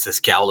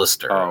USS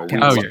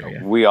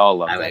Callister. We all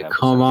love that. Like,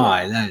 come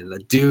on,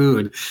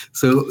 dude.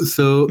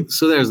 So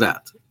there's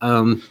that.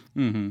 And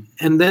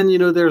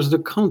then there's the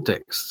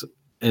context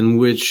in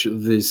which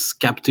this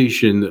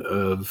captation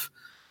of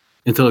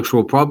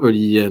intellectual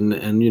property and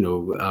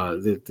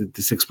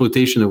this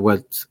exploitation of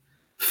what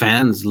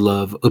fans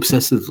love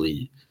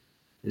obsessively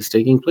is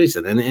taking place,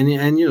 and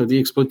the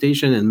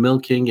exploitation and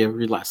milking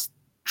every last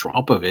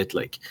drop of it,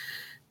 like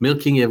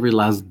milking every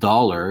last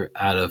dollar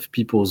out of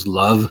people's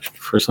love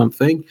for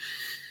something.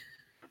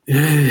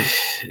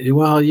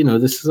 Well,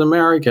 this is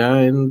America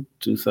in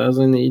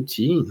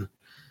 2018,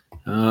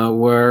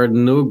 where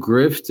no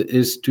grift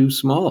is too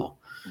small.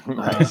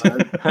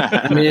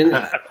 I mean,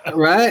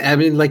 right? I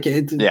mean, like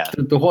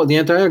the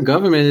entire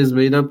government is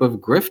made up of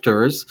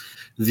grifters.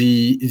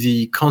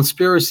 The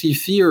conspiracy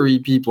theory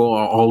people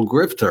are all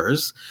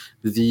grifters.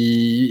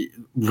 The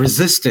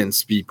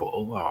resistance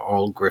people are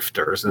all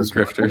grifters as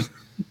grifters.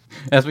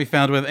 As we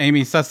found with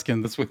Amy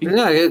Susskind this week.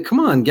 Yeah, come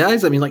on,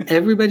 guys. I mean, like,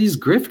 everybody's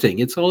grifting.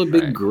 It's all a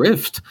big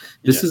grift.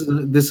 This is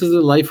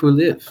the life we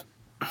live.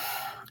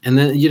 And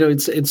then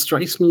it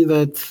strikes me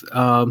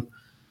that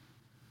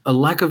a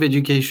lack of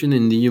education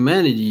in the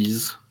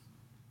humanities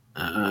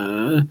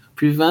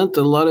prevent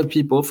a lot of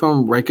people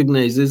from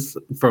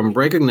recognizing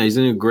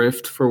a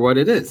grift for what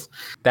it is.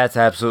 That's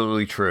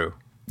absolutely true.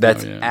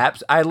 That's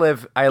I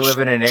live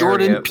in an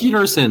Jordan area.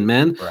 Peterson,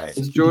 man. Right.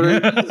 It's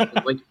Jordan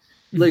Peterson.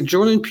 Like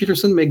Jordan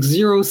Peterson makes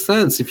zero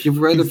sense if you've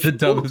read the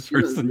dumbest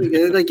person.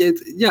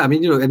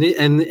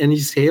 And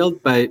he's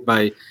hailed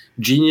by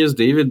genius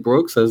David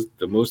Brooks as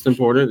the most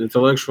important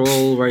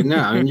intellectual right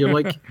now. And you're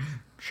like,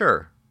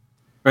 sure.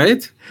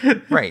 Right?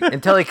 Right.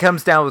 Until he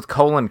comes down with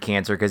colon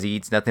cancer because he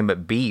eats nothing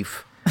but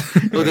beef.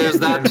 Oh, there's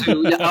that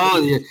too. Yeah.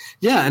 Oh, yeah.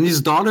 Yeah, and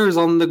his daughter is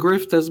on the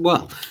grift as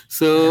well.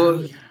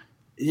 So,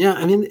 yeah,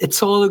 I mean,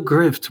 it's all a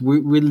grift.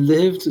 We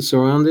live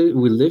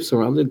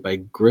surrounded by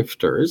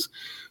grifters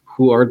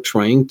who are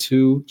trying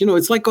to,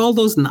 it's like all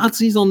those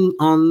Nazis on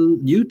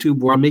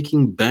YouTube who are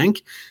making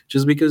bank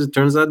just because it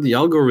turns out the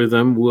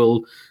algorithm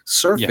will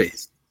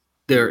surface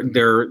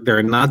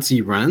their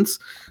Nazi rants.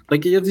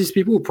 Like, you have these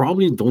people who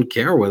probably don't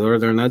care whether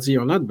they're Nazi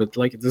or not, but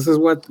like, this is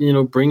what,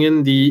 bring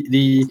in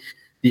the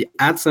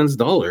AdSense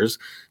dollars.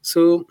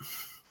 So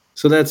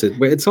that's it.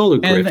 It's all a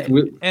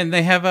grift.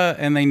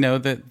 And they know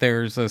that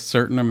there's a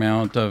certain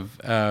amount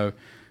of,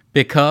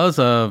 because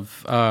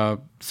of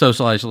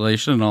social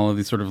isolation and all of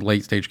these sort of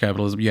late stage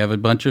capitalism, you have a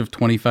bunch of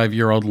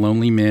 25-year-old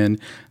lonely men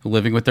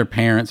living with their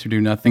parents who do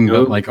nothing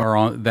but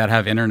that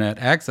have internet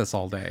access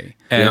all day.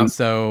 And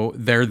so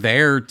they're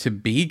there to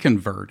be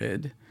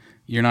converted.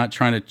 You're not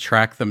trying to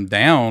track them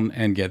down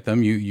and get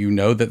them. You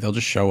know that they'll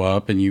just show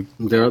up and you.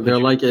 They're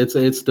like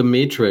it's the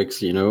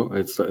Matrix,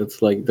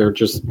 It's like they're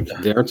just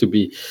there to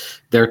be,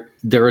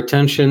 their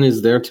attention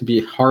is there to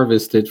be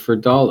harvested for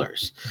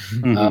dollars.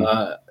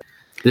 Mm-hmm.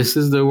 This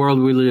is the world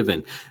we live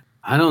in.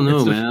 I don't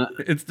know, man.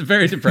 It's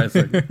very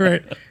depressing,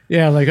 right?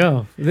 Yeah, like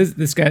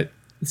this got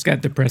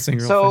depressing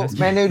real fast.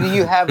 So, Manu, do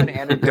you have an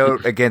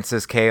antidote against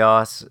this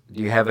chaos?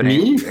 Do you have an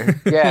Me?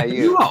 Yeah,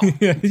 you.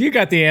 Yeah, you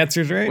got the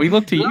answers, right? We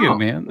look to you,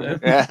 man.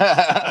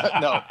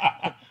 No.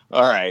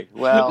 All right.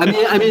 Well,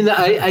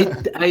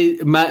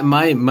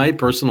 my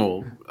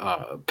personal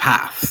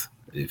path,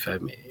 if I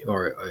may,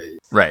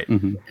 right. I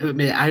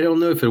mean, I don't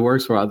know if it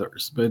works for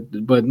others,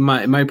 but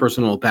my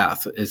personal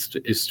path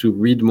is to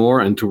read more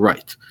and to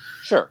write.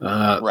 Sure.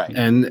 Right.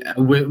 And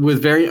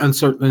with very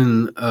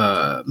uncertain.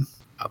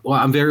 Well,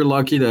 I'm very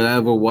lucky that I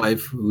have a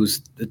wife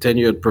who's a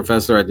tenured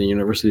professor at the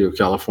University of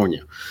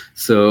California.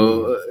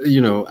 So,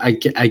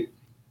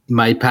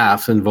 my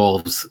path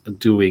involves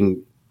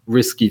doing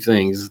risky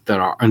things that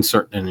are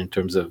uncertain in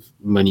terms of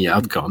money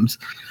outcomes.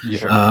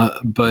 Yeah.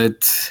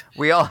 But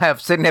we all have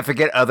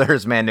significant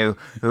others, Manu,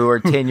 who are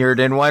tenured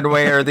in one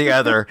way or the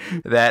other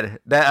that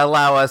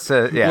allow us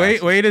to. Yeah.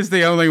 Wade is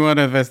the only one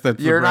of us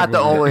that's. You're not the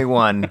only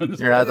one.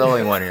 You're not the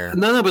only one here.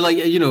 No, but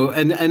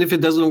and if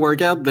it doesn't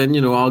work out, then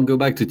I'll go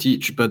back to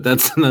teach. But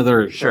that's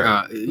another.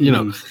 Sure.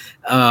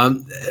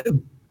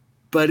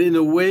 But in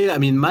a way, I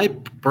mean, my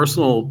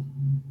personal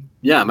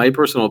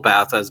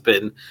path has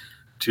been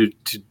to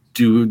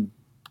do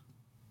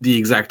the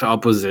exact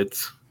opposite.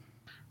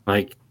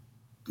 Like,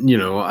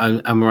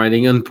 I'm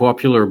writing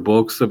unpopular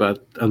books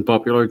about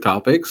unpopular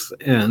topics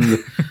and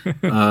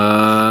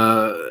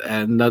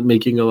not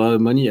making a lot of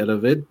money out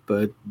of it,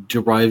 but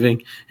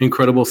deriving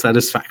incredible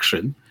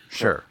satisfaction.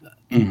 Sure.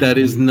 That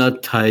is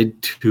not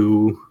tied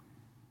to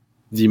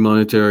the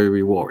monetary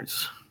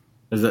rewards.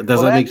 Does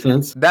that make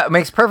sense? That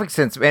makes perfect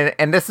sense.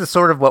 And this is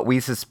sort of what we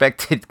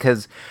suspected,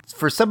 because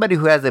for somebody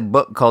who has a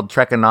book called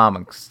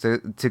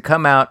Trekonomics to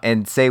come out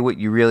and say what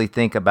you really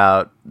think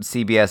about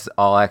CBS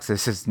All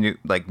Access's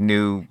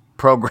new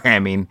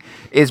programming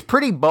is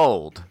pretty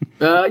bold.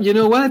 You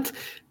know what?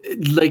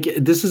 Like,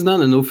 this is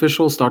not an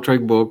official Star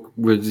Trek book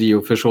with the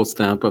official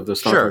stamp of the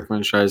Star Trek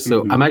franchise.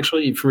 So I'm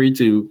actually free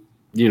to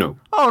you know.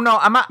 Oh no,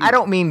 I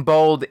don't mean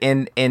bold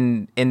in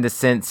the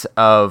sense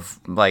of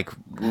like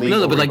legal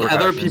No, but like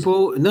other repercussions.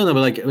 people, but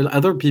like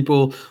other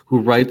people who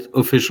write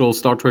official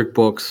Star Trek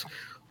books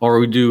or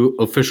who do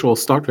official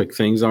Star Trek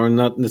things are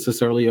not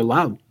necessarily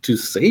allowed to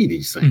say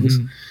these things,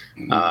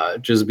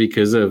 just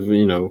because of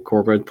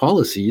corporate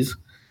policies.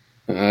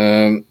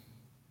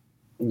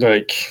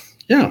 Like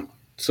yeah,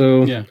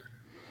 so Yeah.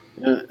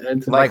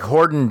 it's Like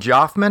Horton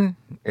Joffman,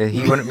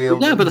 he wouldn't be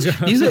able. yeah, but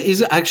he's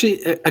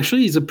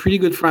he's a pretty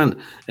good friend,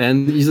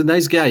 and he's a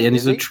nice guy, and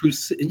he's a true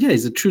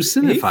he's a true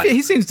cinephile.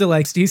 He seems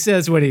to he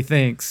says what he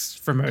thinks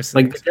for most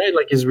Like things. the guy,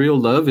 like his real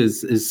love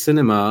is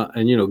cinema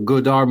and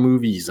Godard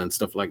movies and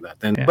stuff like that.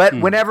 And But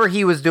whenever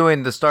he was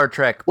doing the Star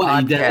Trek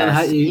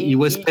podcast, he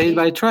was paid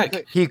by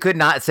Trek. he could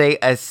not say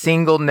a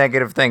single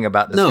negative thing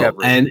about No,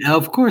 Discovery. and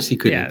of course he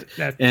couldn't.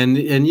 Yeah, and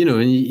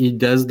he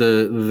does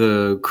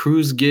the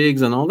cruise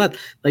gigs and all that.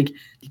 Like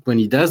when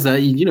he does that,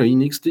 he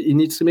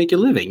needs to make a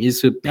living.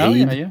 He's a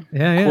paid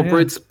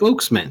corporate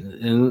spokesman,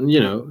 and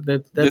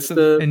that's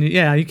the and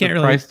you can't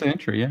really price to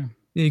entry. Yeah.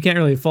 you can't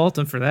really fault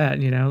him for that,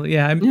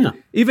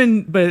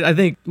 Even, but I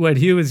think what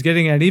Hugh is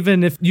getting at,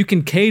 even if you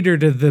can cater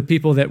to the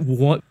people that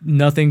want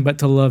nothing but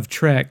to love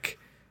Trek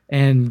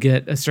and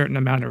get a certain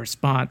amount of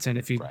response, and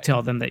if you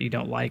tell them that you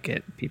don't like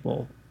it,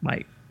 people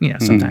might,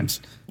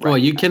 sometimes. Well,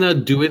 you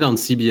cannot do it on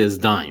CBS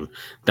dime.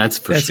 That's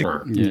for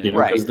sure.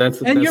 Right. 'cause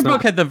that's Your not-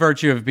 book had the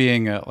virtue of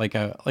being like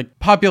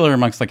popular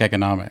amongst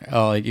economic,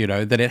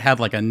 that it had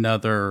like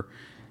another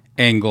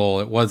angle.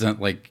 It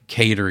wasn't like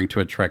catering to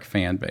a Trek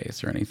fan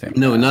base or anything.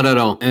 No, not at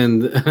all.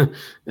 And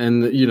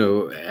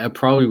I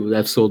probably would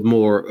have sold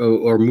more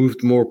or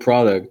moved more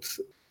products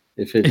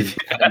if it,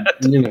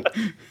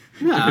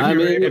 Yeah,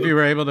 if you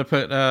were able to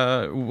put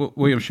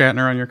William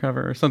Shatner on your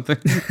cover or something.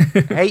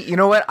 Hey, you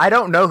know what? I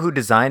don't know who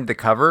designed the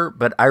cover,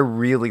 but I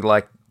really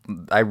like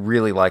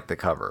the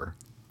cover.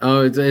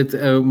 Oh,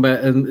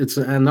 it's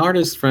an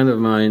artist friend of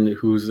mine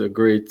who's a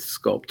great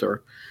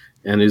sculptor,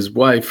 and his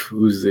wife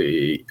who's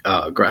a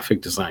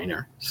graphic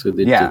designer. So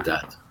they did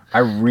that. I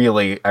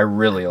really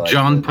like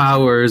John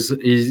Powers.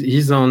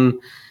 He's on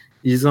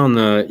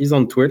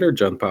Twitter.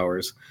 John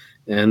Powers,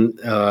 and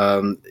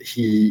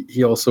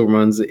he also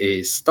runs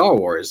a Star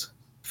Wars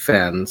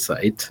fan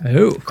site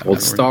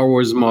called Star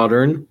Wars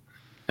Modern,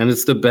 and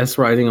it's the best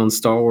writing on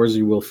Star Wars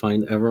you will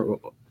find ever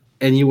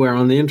anywhere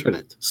on the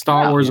internet.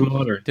 Star Wars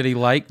Modern. Did he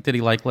like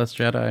Last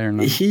Jedi or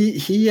not?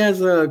 He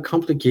has a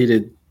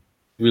complicated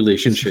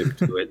relationship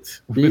to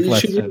it.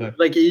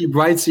 He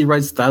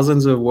writes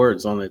thousands of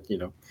words on it,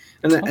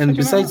 and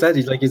besides that,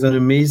 he's an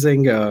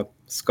amazing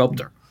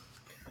sculptor.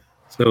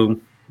 So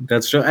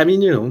that's just,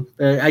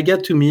 I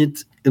get to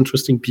meet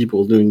interesting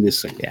people doing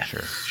this thing. Yeah,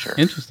 sure.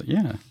 Interesting,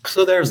 yeah.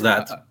 So there's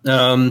that.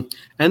 And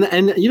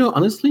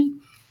honestly,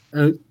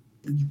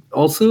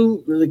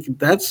 also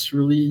that's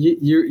really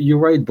you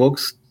write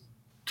books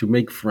to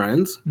make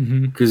friends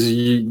because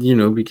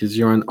because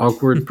you're an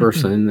awkward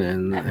person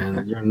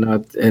and you're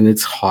not, and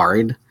it's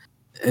hard.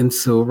 And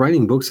so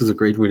writing books is a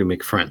great way to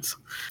make friends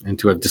and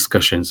to have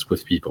discussions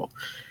with people.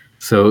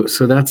 So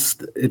that's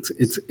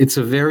it's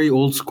a very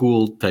old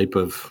school type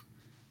of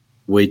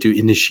way to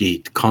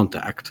initiate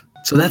contact.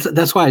 So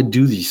that's why I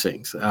do these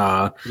things.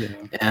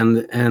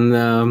 And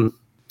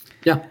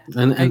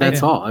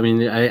that's all. I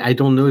mean, I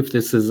don't know if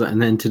this is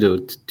an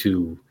antidote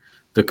to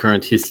the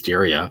current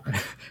hysteria.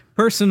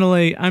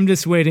 Personally, I'm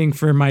just waiting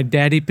for my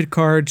Daddy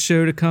Picard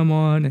show to come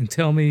on and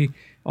tell me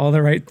all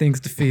the right things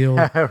to feel.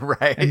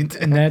 Right.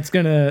 And that's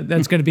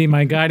gonna be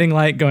my guiding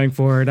light going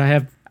forward.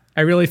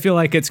 I really feel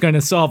like it's going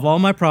to solve all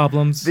my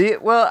problems. I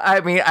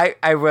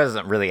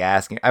wasn't really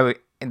asking.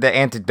 The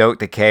antidote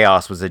to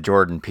chaos was a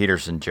Jordan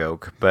Peterson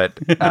joke, but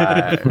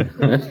I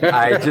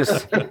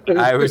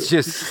was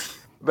just.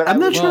 But I'm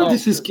not sure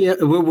this is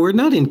we're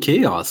not in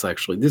chaos.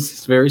 Actually, this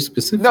is very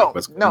specific. No,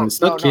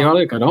 it's not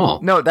chaotic at all.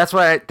 No, that's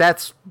why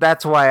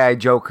I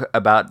joke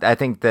about. I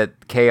think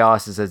that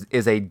chaos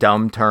is a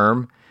dumb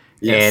term.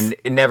 Yes. And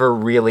it never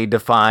really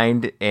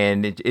defined,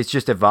 and it's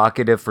just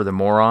evocative for the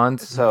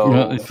morons.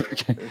 So,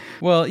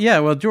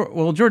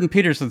 Jordan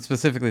Peterson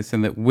specifically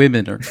said that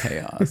women are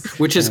chaos,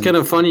 which is kind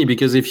of funny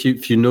because if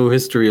you know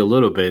history a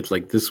little bit,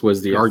 like this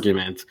was the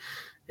argument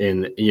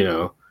in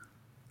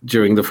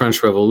during the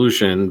French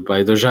Revolution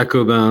by the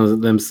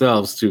Jacobins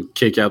themselves to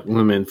kick out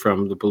women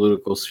from the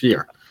political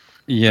sphere.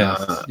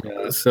 Yes.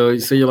 So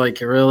you're like,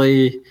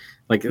 really,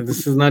 like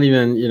this is not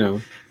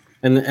even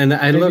And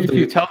I love if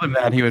you tell him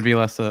that, he would be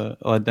less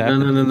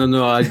adaptive.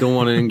 No. I don't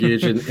want to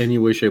engage in any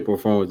way, shape, or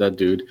form with that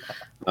dude.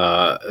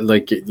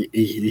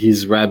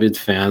 He's rabid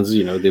fans,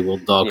 they will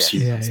dox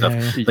you and stuff.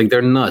 Yeah. Like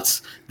they're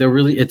nuts.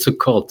 It's a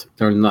cult.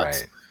 They're nuts.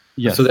 Right.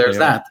 Yes, so there's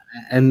that,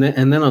 and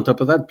then on top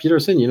of that,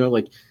 Peterson,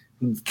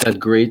 that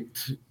great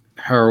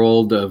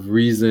herald of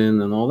reason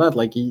and all that.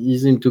 Like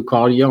he's into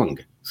Carl Jung.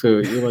 So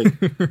you're like,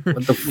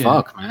 what the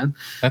fuck, man?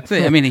 That's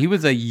it. I mean, he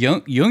was a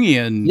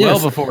Jungian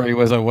well before he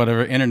was a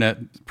whatever internet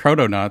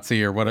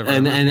proto-Nazi or whatever.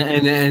 And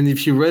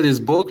if you read his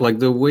book, like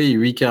the way he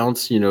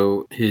recounts,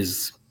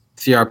 his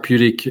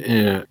therapeutic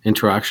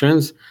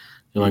interactions,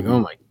 You're like, oh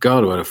my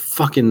God, what a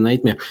fucking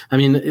nightmare. I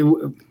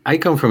mean, I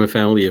come from a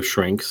family of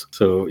shrinks,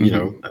 so, you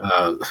know,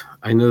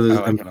 I know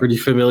that I'm pretty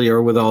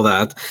familiar with all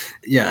that.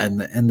 Yeah,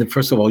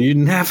 first of all, you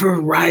never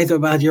write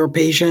about your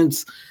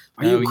patients.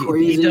 Are you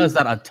crazy? He does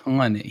that a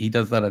ton. He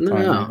does that a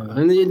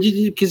ton. No,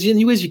 because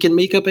anyways, you can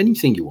make up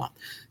anything you want,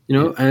 you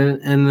know,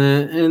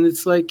 and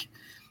it's like,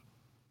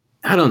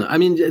 I don't know. I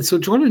mean, so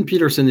Jordan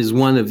Peterson is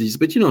one of these,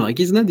 but, you know, like,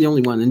 he's not the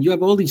only one. And you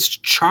have all these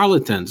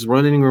charlatans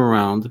running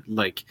around,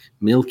 like,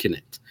 milking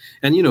it.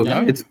 And, you know,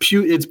 it's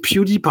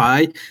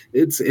PewDiePie,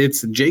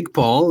 it's Jake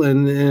Paul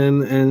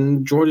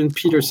and Jordan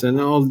Peterson,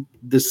 all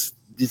this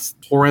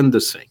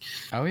horrendous thing.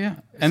 Oh yeah,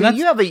 and so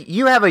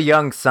you have a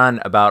young son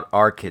about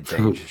our kids' age.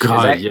 Oh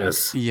God,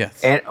 yes.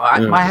 And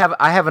I have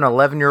an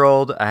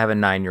 11-year-old. I have a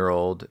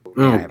 9-year-old.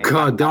 Oh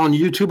God, they're on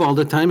YouTube all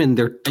the time, and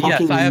they're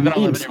talking in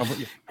memes.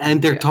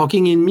 And they're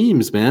talking in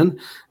memes, man.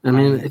 I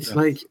mean, it's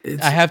like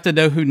I have to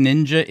know who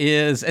Ninja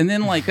is, and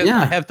then I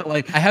have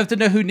to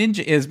know who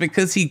Ninja is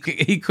because he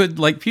could,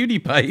 like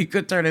PewDiePie, he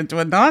could turn into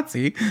a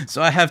Nazi.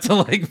 So I have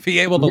to be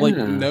able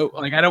to know.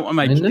 Like, I don't want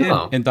my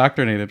kid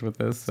indoctrinated with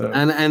this. So.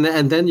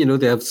 And then, you know,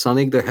 they have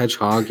Sonic the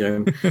Hedgehog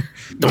and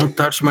don't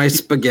touch my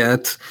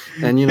spaghetti,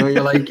 and, you know,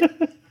 you're like,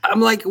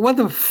 I'm like, what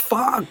the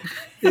fuck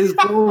is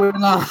going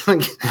on?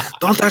 Like,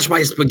 don't touch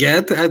my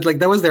spaghetti. And, like,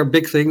 that was their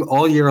big thing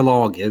all year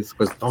long.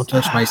 Was don't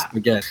touch my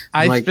spaghetti.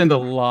 I spend a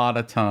lot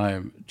of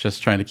time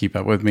just trying to keep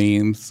up with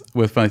memes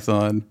with my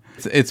son.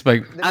 It's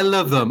like, I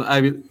love them.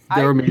 I mean,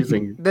 they're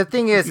amazing. The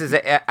thing is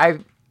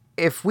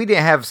if we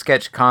didn't have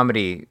sketch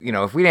comedy, you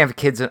know, if we didn't have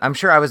kids, I'm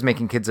sure I was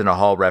making Kids in a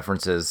Hall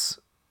references,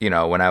 you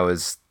know, when I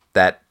was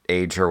that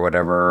age or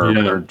whatever,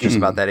 or just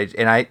about that age,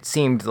 and I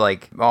seemed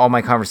like all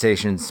my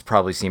conversations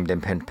probably seemed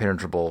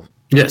impenetrable,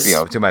 you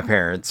know, to my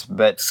parents.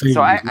 But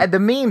so I the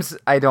memes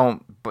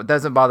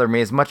doesn't bother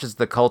me as much as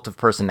the cult of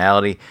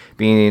personality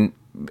being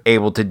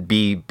able to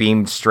be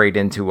beamed straight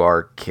into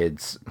our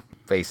kids'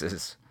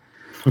 faces.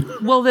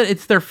 Well, that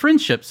it's their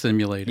friendship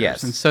simulators.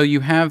 Yes. And so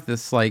you have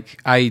this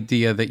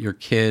idea that your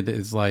kid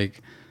is my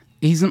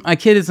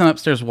kid isn't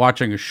upstairs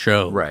watching a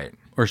show, right,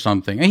 or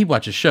something. And he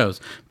watches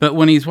shows, but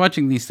when he's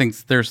watching these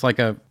things, there's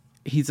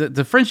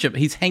the friendship.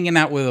 He's hanging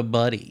out with a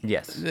buddy.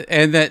 Yes.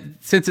 And that,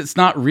 since it's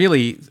not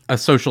really a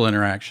social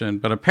interaction,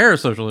 but a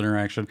parasocial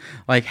interaction,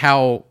 like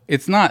how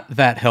it's not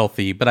that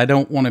healthy, but I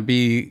don't want to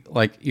be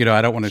I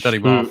don't want to shut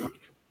him off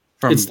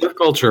from. It's their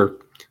culture.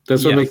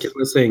 That's what my kid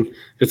was saying.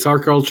 It's our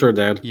culture,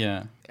 Dad.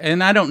 Yeah.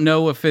 And I don't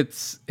know if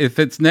it's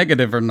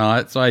negative or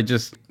not. So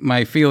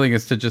my feeling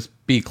is to just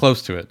be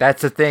close to it.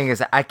 That's the thing,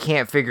 is I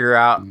can't figure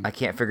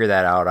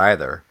that out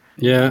either.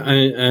 Yeah,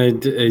 I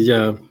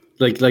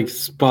like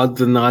spot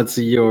the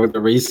Nazi or the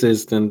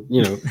racist, and,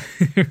 you know,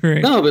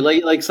 right. No, but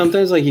like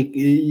sometimes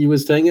he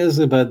was telling us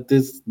about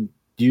this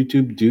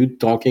YouTube dude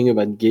talking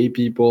about gay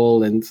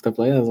people and stuff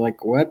like that. I was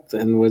like, what?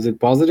 And was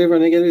it positive or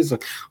negative? It's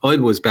like, oh,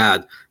 it was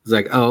bad. It's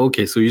like, oh,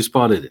 okay, so you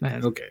spotted it.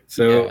 Okay,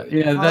 so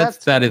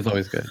that is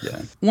always good.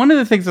 Yeah. One of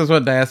the things I was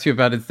wanted to ask you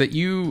about is that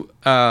you,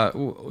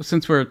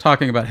 since we're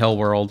talking about Hell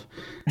World,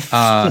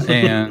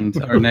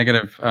 and our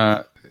negative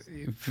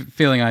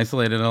feeling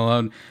isolated and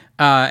alone.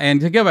 And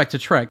to go back to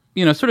Trek,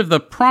 you know, sort of the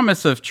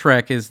promise of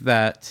Trek is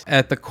that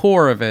at the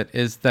core of it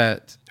is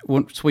that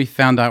once we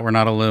found out we're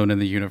not alone in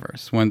the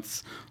universe,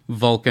 once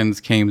Vulcans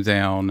came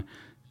down,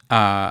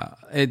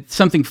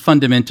 something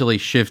fundamentally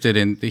shifted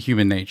in the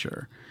human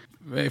nature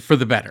for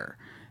the better.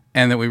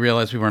 And that we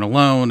realized we weren't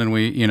alone, and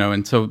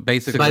and so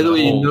basically. By the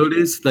way, you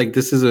notice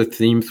this is a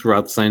theme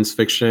throughout science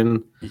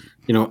fiction.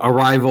 You know,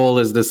 Arrival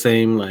is the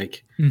same.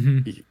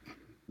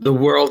 The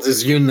world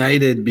is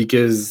united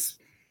because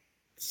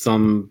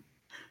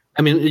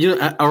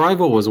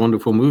Arrival was a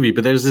wonderful movie,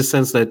 but there's this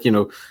sense that, you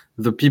know,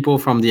 the people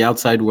from the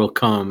outside will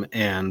come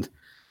and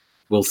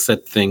will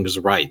set things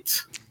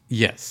right.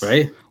 Yes.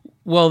 Right.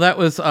 Well, that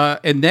was,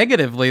 and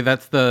negatively,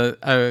 that's the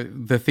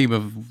theme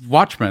of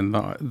Watchmen,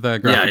 the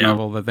graphic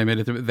novel that they made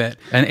that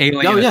an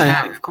alien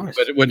attack, of course.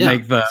 But it would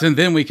make and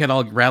then we could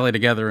all rally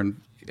together and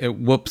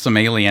whoop some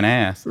alien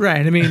ass.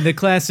 Right. I mean, the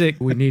classic,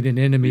 we need an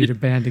enemy to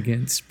band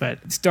against,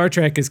 but Star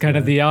Trek is kind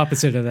of the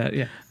opposite of that.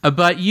 Yeah.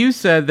 But you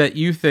said that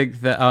you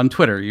think that on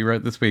Twitter, you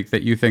wrote this week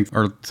that you think,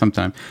 or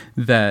sometime,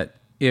 that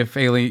if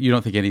alien, you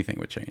don't think anything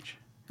would change.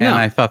 And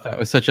I thought that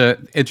was such a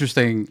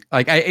interesting,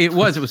 it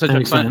was such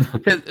a fun.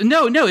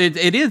 No,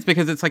 it is,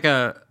 because it's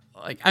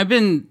I've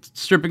been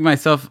stripping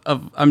myself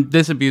I'm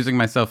disabusing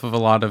myself of a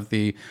lot of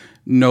the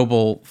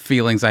noble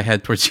feelings I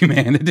had towards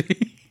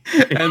humanity.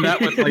 And that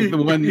was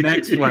the one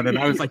next one. And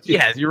I was like,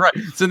 yes, you're right.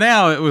 So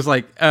now it was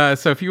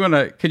so if you want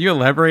to, could you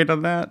elaborate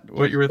on that?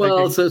 What you were thinking?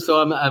 Well,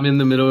 so I'm in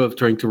the middle of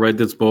trying to write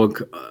this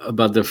book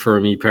about the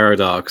Fermi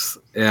paradox.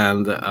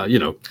 And,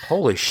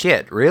 Holy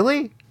shit,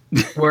 really?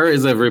 Where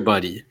is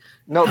everybody?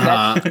 No,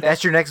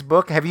 that's your next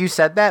book. Have you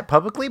said that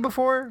publicly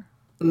before?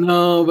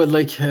 No, but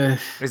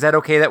is that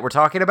okay that we're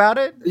talking about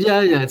it?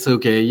 Yeah, it's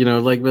okay. You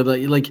know,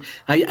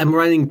 I'm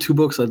writing 2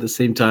 books at the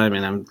same time,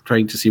 and I'm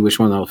trying to see which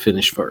one I'll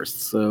finish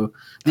first. So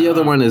the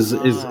other one is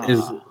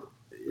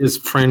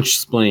French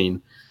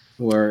Splain,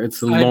 where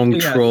it's a long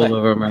troll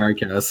of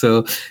America.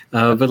 So,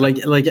 but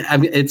I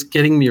mean, it's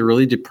getting me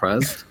really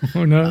depressed.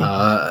 Oh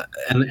no.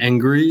 And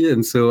angry,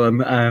 and so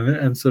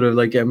I'm sort of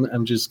like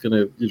I'm just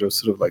gonna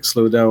sort of like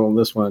slow down on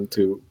this one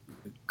to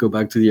go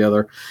back to the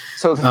other.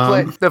 So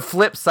the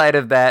flip side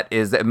of that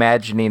is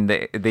imagining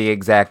the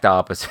exact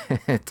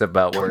opposite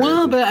about where.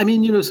 Well, but I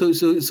mean, so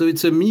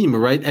it's a meme,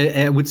 right?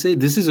 I would say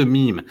this is a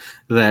meme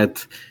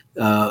that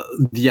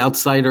the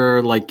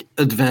outsider, like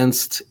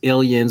advanced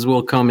aliens,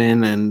 will come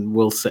in and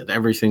will set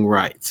everything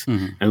right,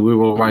 and we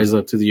will rise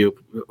up to the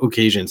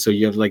occasion. So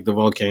you have like the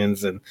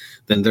Vulcans, and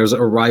then there's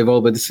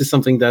Arrival. But this is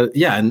something that,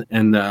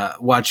 and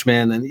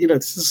Watchmen, and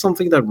this is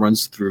something that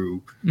runs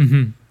through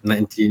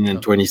 19th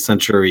and 20th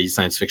century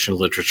science fiction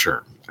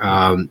literature.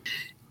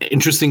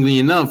 Interestingly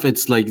enough,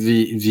 it's like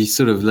the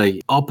sort of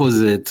like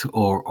opposite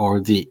or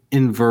the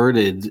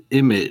inverted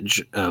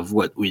image of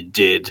what we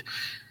did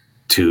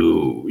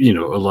to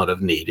a lot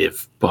of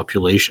native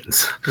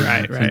populations,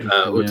 Right.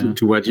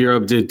 To what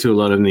Europe did to a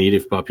lot of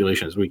native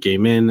populations. We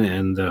came in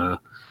and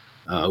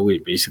we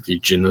basically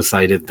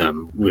genocided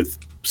them with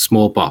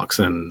smallpox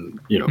and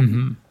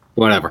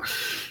whatever.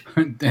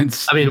 And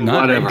I mean,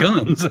 whatever.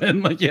 Guns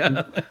and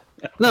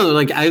No,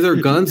 like either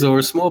guns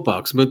or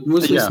smallpox, but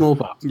mostly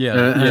smallpox.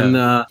 And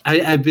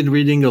I've been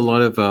reading a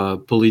lot of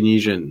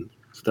Polynesian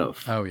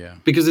stuff. Oh yeah,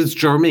 because it's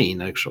germane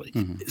actually.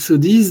 So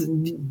these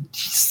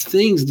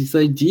things, this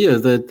idea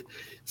that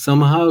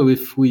somehow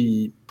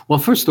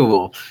first of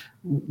all,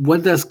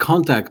 what does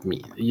contact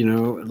mean?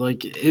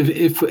 Like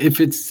if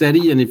it's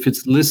SETI and if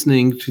it's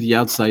listening to the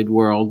outside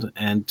world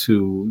and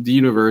to the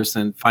universe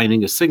and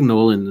finding a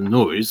signal in the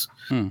noise.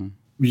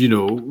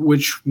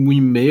 Which we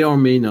may or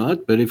may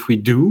not, but if we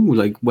do,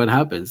 like, what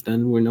happens?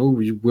 Then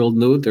we will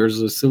know there's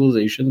a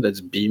civilization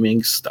that's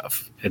beaming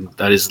stuff, and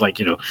that is like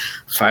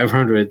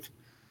 500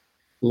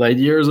 light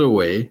years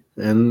away,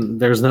 and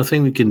there's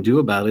nothing we can do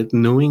about it.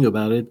 Knowing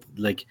about it,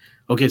 like,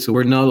 okay, so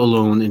we're not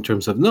alone in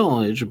terms of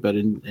knowledge, but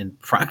in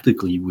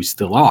practically we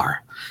still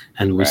are,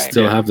 and we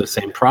still have the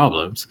same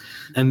problems.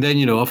 And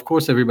then of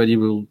course, everybody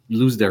will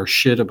lose their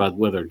shit about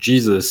whether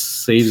Jesus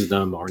saves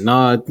them or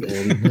not.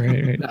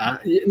 And,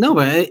 no,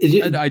 but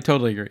I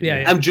totally agree.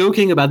 Yeah. I'm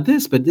joking about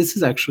this, but this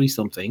is actually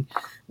something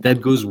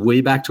that goes way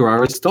back to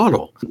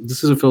Aristotle.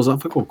 This is a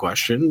philosophical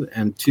question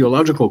and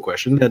theological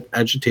question that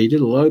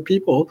agitated a lot of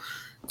people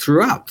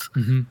throughout. I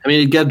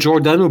mean, it got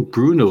Giordano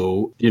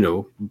Bruno,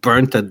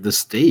 burnt at the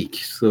stake.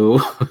 So,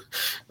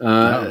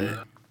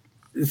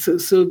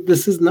 so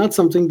this is not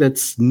something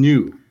that's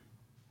new,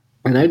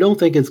 and I don't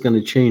think it's going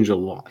to change a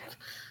lot.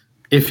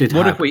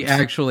 What if we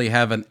actually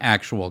have an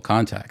actual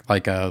contact,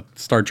 like a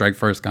Star Trek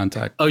First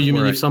Contact? Oh, you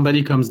mean if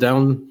somebody comes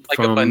down like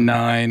from a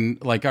benign,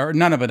 or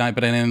not a benign,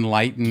 but an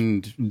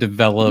enlightened,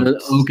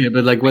 developed? Okay,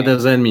 but like, what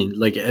does that mean?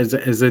 Like, is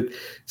it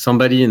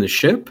somebody in the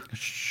ship?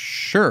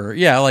 Sure.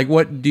 Yeah. Like,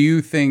 what do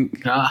you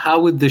think? How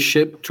would the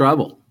ship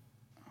travel?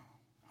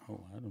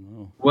 Oh, I don't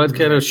know. What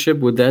kind of ship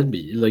would that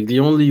be? Like, the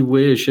only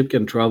way a ship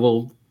can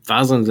travel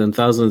thousands and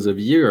thousands of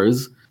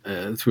years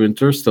through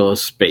interstellar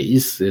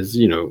space is,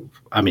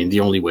 I mean, the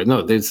only way.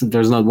 No, there's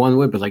not one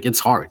way, but like, it's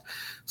hard.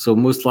 So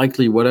most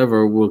likely,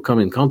 whatever will come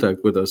in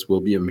contact with us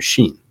will be a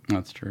machine.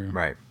 That's true.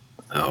 Right.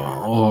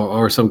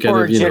 Or some kind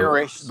of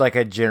like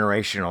a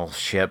generational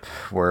ship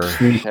where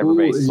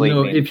everybody's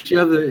sleeping. If you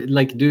have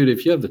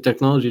if you have the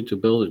technology to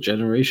build a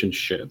generation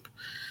ship,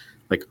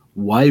 like,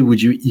 why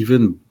would you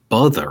even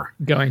bother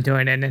going to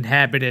an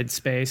inhabited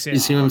space? You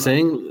see what I'm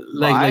saying?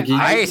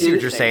 I see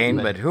what you're saying,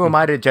 but who am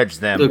I to judge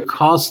them? The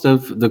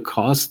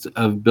cost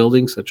of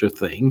building such a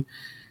thing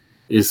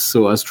is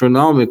so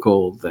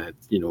astronomical that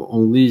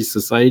only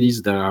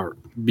societies that are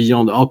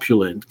beyond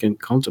opulent can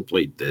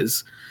contemplate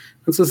this.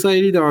 And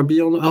society that are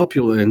beyond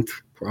opulent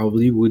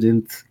probably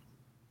wouldn't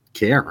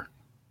care.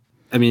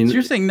 I mean, so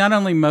you're saying not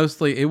only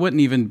mostly, it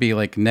wouldn't even be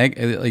like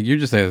you're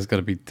just saying it's going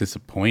to be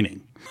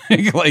disappointing.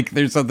 Like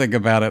there's something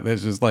about it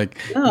that's just like,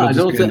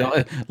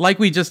 like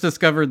we just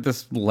discovered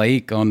this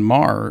lake on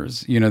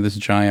Mars, this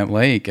giant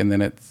lake, and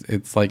then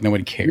it's like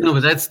nobody cares. No,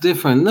 but that's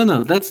different.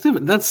 No, that's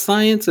different. That's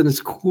science, and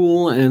it's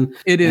cool, and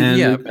it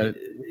is.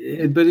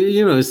 But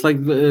it's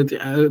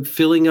like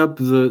filling up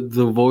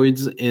the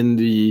voids in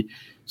the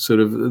sort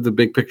of the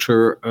big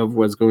picture of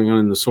what's going on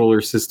in the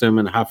solar system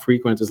and how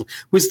frequent is.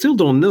 We still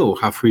don't know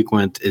how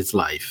frequent is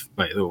life,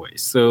 by the way.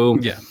 So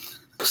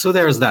so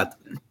there's that.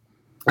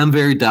 I'm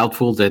very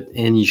doubtful that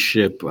any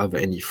ship of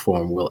any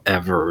form will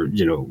ever,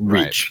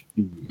 reach.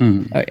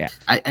 Oh yeah.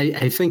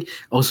 I think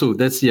also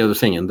that's the other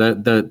thing, and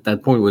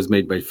that point was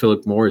made by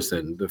Philip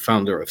Morrison, the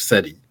founder of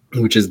SETI,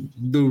 which is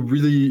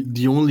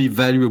the only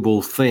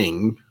valuable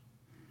thing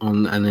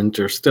on an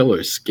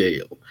interstellar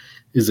scale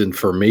is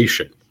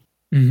information.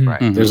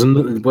 Right. There's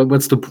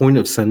what's the point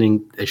of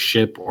sending a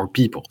ship or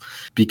people?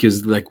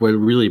 Because like what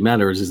really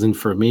matters is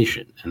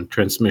information and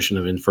transmission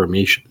of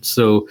information.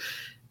 So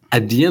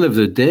at the end of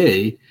the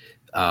day,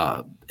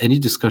 any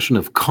discussion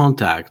of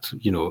contact,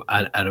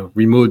 at a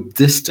remote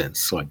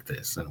distance like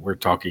this, and we're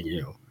talking,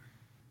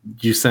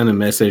 you send a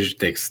message, it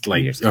takes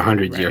like Years,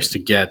 100 right. years to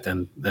get,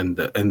 and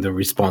the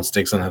response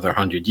takes another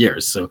 100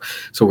 years. So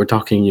we're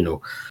talking,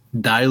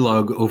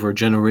 dialogue over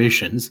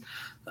generations.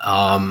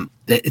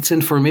 It's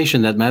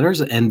information that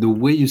matters, and the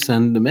way you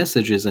send the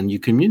messages and you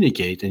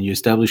communicate and you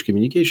establish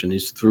communication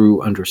is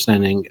through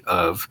understanding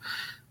of,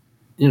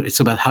 it's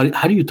about how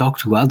do you talk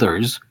to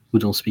others who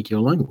don't speak your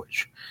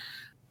language.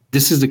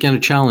 This is the kind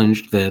of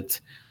challenge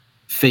that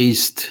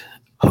faced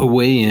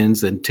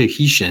Hawaiians and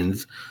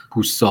Tahitians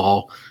who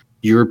saw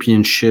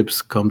European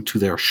ships come to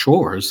their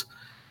shores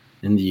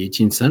in the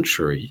 18th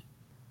century.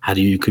 How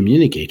do you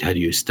communicate? How do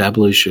you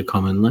establish a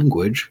common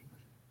language?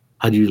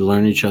 How do you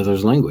learn each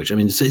other's language? I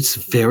mean, it's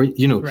very,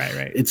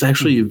 Right. It's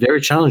actually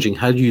very challenging.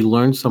 How do you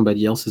learn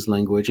somebody else's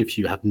language if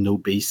you have no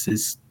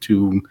basis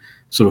to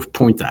sort of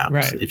point out?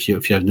 Right. If you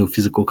have no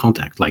physical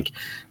contact, like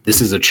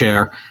this is a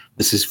chair,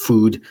 this is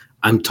food,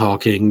 I'm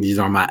talking, these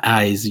are my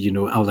eyes,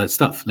 all that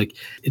stuff. Like,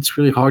 it's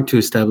really hard to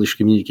establish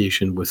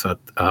communication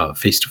without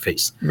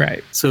face-to-face.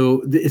 Right.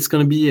 So it's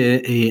going to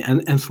be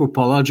an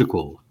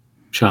anthropological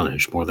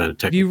challenge more than a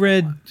technical. Have you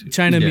read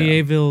China Yeah.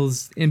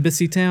 Mieville's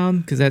Embassy Town?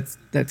 Because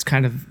that's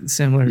kind of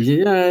similar.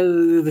 Yeah,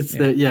 that's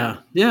yeah.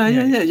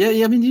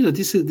 I mean,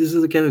 this is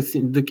the kind of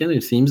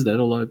themes that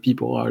a lot of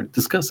people are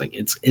discussing.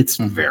 It's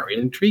very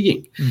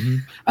intriguing.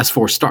 As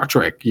for Star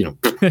Trek,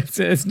 it's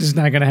just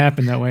not going to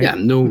happen that way. yeah,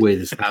 no way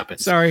this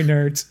happens. Sorry,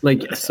 nerds.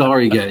 Like,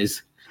 sorry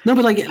guys. No,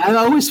 but like, I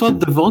always thought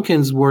the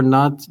Vulcans were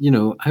not.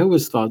 I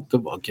always thought the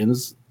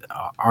Vulcans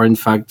are in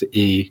fact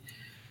a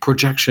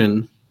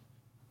projection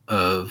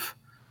of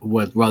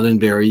what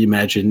Roddenberry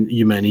imagined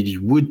humanity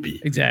would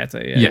be.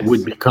 Exactly. Yeah. Yes.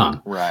 Would become.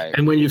 Right.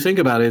 And when you think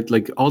about it,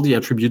 like all the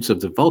attributes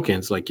of the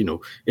Vulcans, like,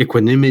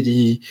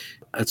 equanimity,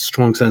 a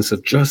strong sense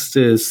of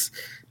justice,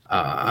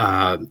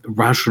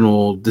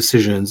 rational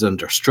decisions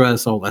under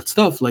stress, all that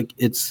stuff, like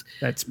That's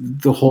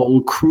the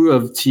whole crew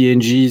of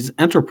TNG's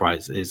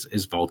Enterprise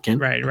is Vulcan.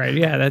 right.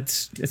 Yeah,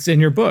 it's in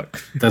your book.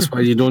 That's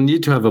why you don't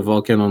need to have a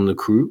Vulcan on the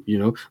crew,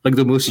 like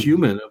the most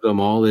human of them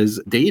all is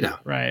Data.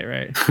 Right.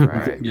 Right.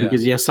 Yeah.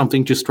 Because he has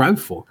something to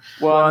strive for.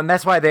 Well, and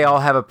that's why they all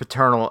have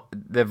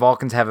the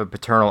Vulcans have a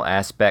paternal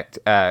aspect,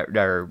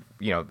 or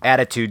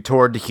attitude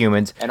toward the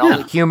humans, and all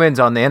the humans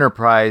on the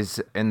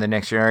Enterprise in the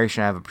Next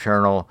Generation have a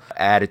paternal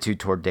attitude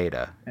toward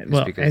Data.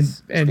 Well,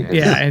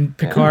 and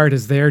Picard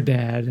is their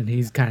dad, and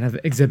he's kind of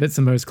exhibits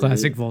the most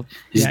classic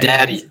His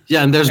daddy.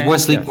 Yeah, and there's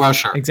Wesley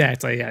Crusher.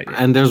 Exactly. Yeah.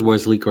 And there's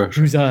Wesley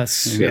Crusher. Who's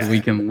us? Yeah, we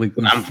can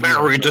I'm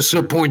very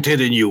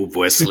disappointed in you,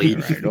 Wesley.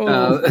 Right.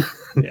 Oh.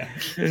 Yeah.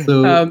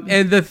 So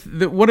and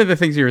the one of the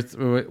things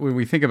when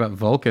we think about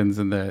Vulcans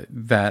and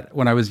that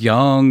when I was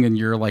young and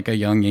you're like a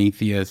young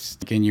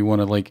atheist and you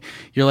want to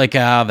you're like,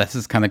 this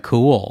is kind of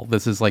cool.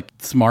 This is like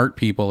smart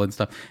people and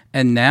stuff.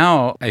 And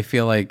now I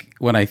feel like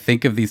when I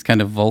think of these kind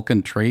of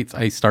Vulcan traits,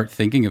 I start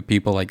thinking of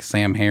people like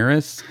Sam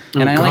Harris,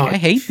 and I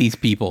hate these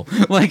people.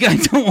 Like, I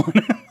don't want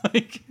to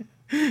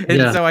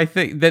And so I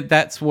think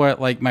that's what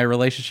my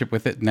relationship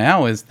with it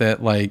now is that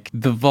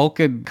the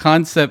Vulcan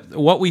concept,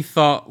 what we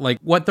thought,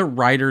 what the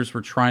writers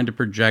were trying to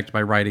project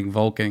by writing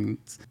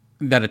Vulcans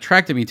that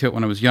attracted me to it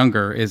when I was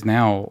younger is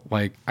now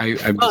with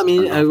the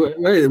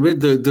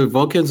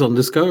Vulcans on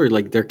Discovery,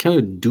 they're kind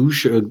of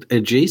douche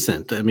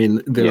adjacent. I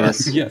mean,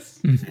 yes.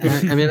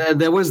 I mean,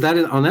 there was that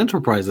on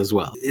Enterprise as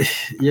well.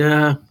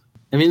 Yeah,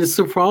 I mean, it's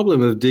the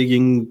problem of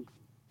digging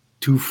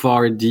too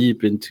far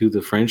deep into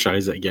the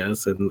franchise, I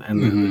guess, and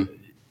and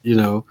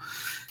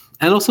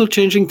also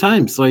changing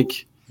times.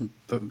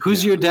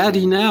 Who's your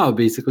daddy now?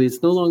 Basically,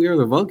 it's no longer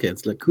the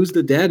Vulcans. Who's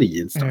the daddy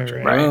in Star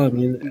Trek? Right. Well, I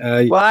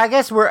mean, well, I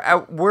guess we're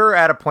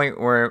at a point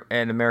where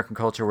in American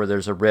culture where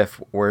there's a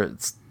rift where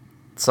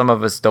some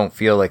of us don't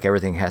feel like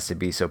everything has to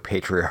be so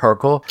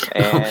patriarchal.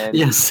 And,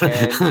 yes.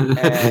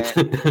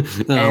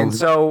 And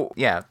so,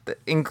 yeah,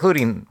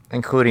 including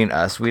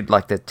us, we'd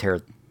like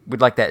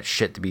that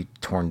shit to be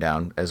torn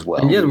down as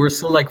well. And yet we're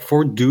still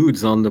 4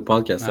 dudes on the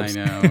podcast. I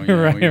know.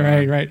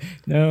 Yeah, right.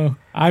 No,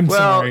 I'm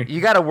well, sorry.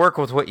 you got to work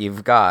with what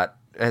you've got.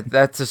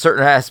 That's a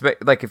certain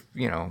aspect. If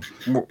I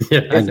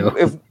know.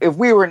 if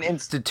we were an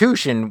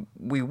institution,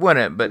 we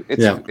wouldn't. But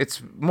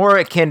it's more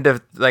akin to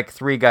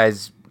 3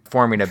 guys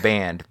forming a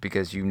band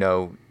because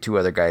 2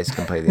 other guys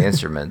can play the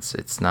instruments.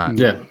 It's not.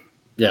 Yeah.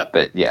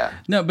 But yeah.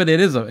 No, but it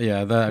is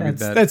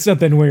That's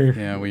something weird.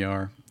 Yeah, we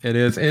are. It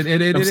is.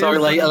 I'm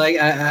sorry.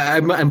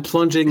 I'm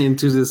plunging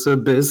into this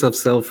abyss of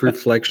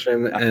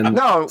self-reflection and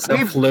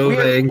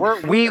self-loathing.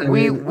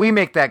 We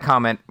make that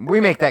comment. We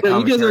make that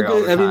comment. You guys are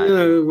good. I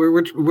mean,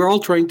 we're all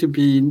trying to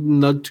be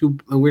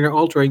we're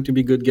all trying to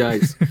be good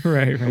guys.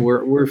 right.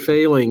 We're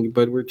failing,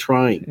 but we're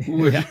trying.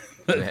 Yeah.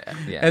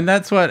 And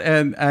that's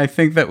and I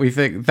think that we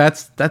think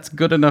that's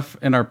good enough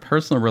in our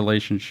personal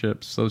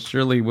relationships. So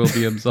surely we'll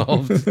be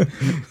absolved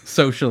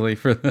socially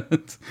for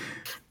that.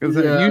 Because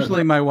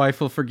usually my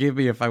wife will forgive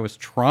me if I was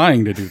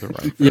trying to do the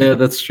right thing. Yeah,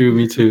 that's true.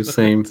 Me too.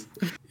 Same.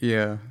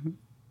 Yeah.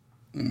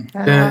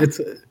 Yeah,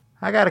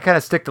 I got to kind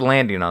of stick the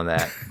landing on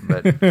that,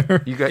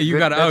 but you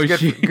got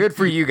good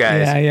for you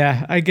guys.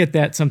 Yeah, I get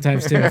that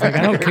sometimes too. It's like,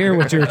 I don't care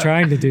what you're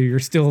trying to do, you're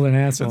still an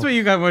asshole. That's why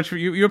you got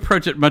you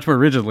approach it much more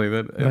rigidly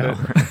than.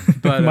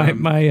 But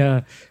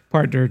my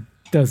partner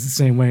does the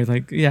same way.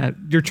 Like, yeah,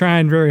 you're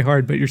trying very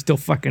hard, but you're still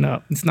fucking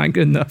up. It's not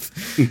good enough.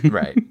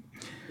 Right.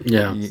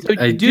 Yeah. So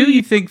do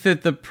you think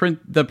that the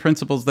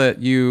principles that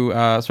you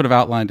sort of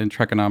outlined in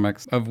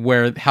Trekonomics of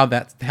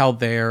how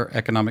their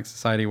economic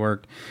society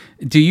worked,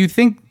 do you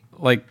think,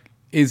 like,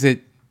 is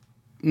it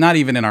not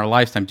even in our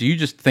lifetime? Do you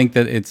just think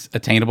that it's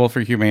attainable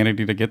for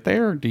humanity to get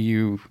there? Or do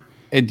you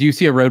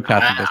see a road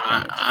path at this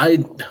point?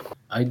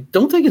 I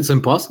don't think it's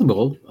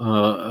impossible,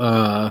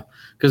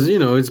 because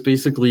it's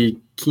basically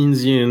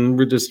Keynesian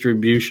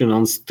redistribution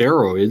on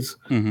steroids.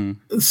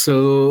 Mm-hmm.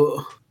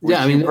 So Which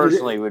you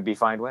personally would be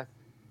fine with.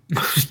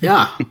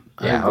 Yeah.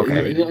 Yeah.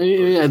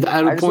 Okay. I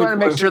just want to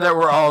make sure that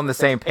we're all on the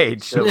same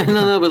page. So.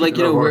 No, but like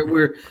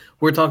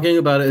we're talking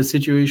about a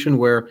situation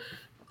where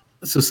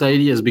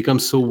society has become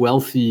so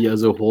wealthy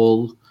as a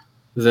whole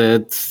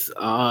that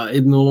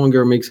it no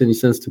longer makes any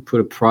sense to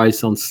put a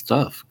price on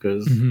stuff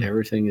because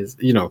everything is,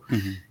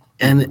 Mm-hmm.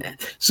 And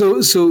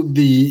so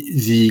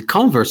the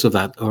converse of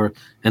that,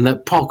 and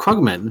that Paul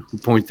Krugman, who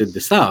pointed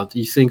this out,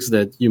 he thinks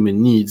that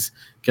human needs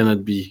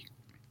cannot be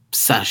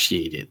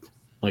satiated.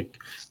 Like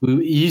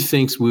he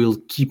thinks we'll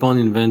keep on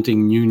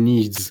inventing new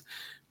needs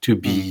to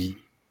be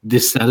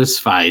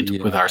dissatisfied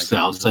with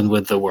ourselves and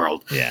with the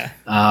world. Yeah.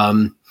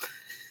 I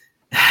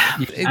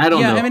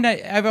don't know. I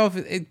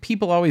mean,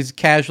 people always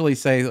casually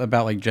say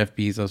about like Jeff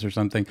Bezos or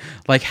something,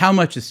 like how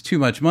much is too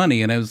much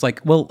money? And I was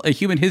like, well, a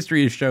human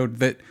history has showed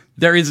that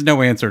there is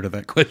no answer to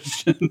that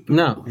question.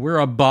 No. We're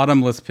a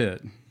bottomless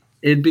pit.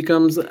 It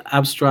becomes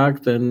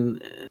abstract,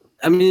 and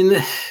I mean,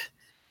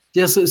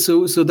 yes.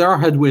 So there are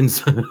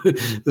headwinds.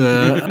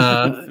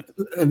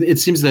 It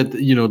seems that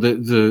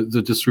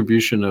the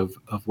distribution of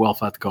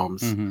wealth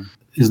outcomes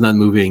is not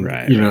moving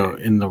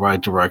in the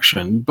right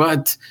direction.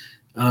 But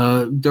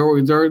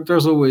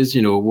there's always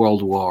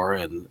world war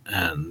and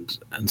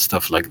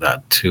stuff like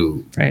that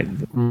to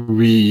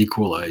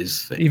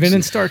re-equalize things. Even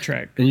in Star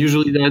Trek. And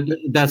usually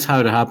that's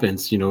how it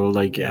happens.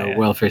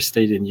 Welfare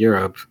state in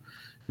Europe,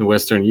 in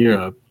Western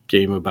Europe,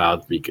 came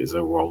about because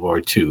of World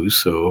War II.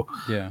 So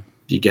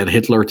you get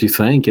Hitler to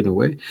thank in a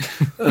way.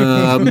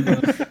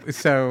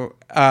 So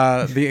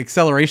the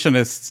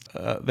accelerationists,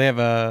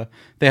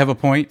 they have a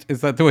point.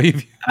 Is that the way you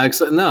view?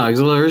 No,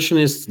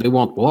 accelerationists, they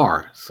want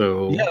war.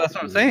 So yeah, that's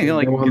what I'm saying.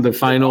 They want the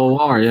final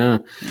war. Yeah,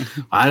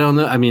 I don't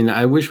know. I mean,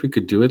 I wish we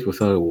could do it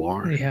without a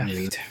war. Yeah,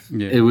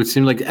 it would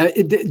seem like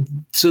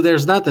so.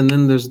 There's that, and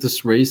then there's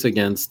this race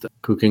against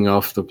cooking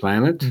off the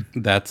planet.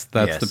 That's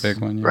the big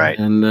one, right?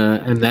 And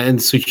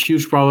it's a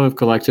huge problem of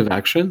collective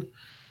action.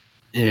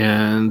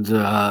 And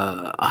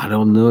I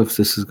don't know if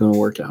this is going to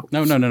work out.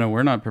 No.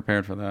 We're not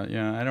prepared for that.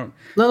 Yeah, I don't.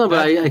 No, but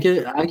I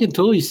can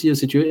totally see a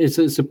situation.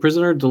 It's a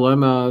prisoner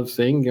dilemma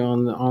thing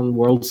on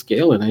world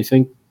scale, and I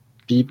think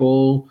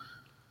people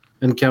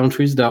and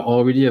countries that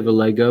already have a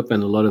leg up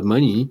and a lot of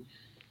money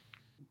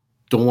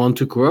don't want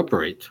to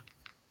cooperate.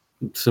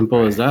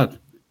 Simple as that.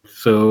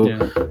 So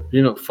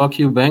fuck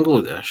you,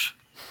 Bangladesh.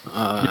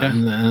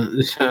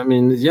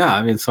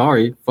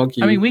 Sorry, fuck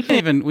you. I mean, we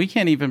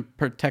can't even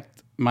protect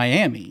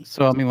Miami.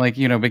 So I mean, like,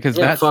 because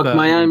that's fuck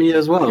Miami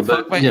as well.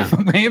 Fuck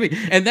Miami,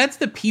 and that's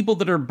the people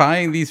that are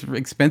buying these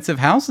expensive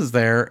houses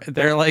there.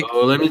 They're like,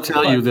 let me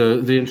tell you,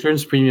 the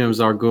insurance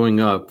premiums are going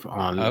up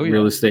on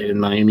real estate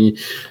in Miami.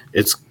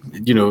 It's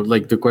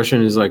like the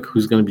question is like,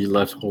 who's going to be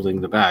left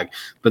holding the bag?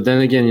 But then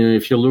again,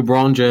 if you're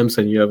LeBron James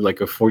and you have like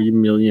a 40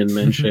 million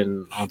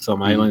mansion on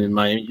some island in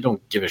Miami, you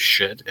don't give a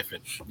shit if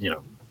it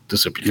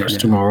disappears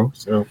tomorrow.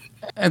 So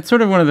it's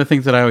sort of one of the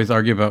things that I always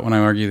argue about when I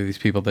argue to these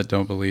people that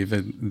don't believe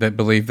it, that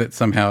believe that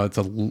somehow it's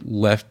a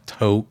left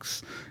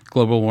hoax,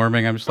 global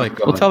warming. I'm just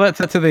like, well, tell that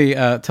to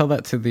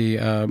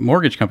the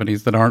mortgage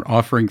companies that aren't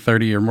offering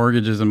 30-year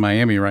mortgages in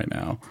Miami right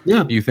now.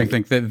 Yeah, you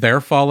think that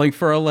they're falling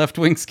for a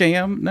left-wing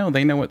scam? No,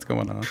 they know what's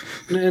going on.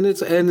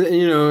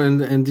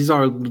 And these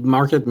are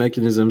market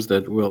mechanisms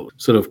that will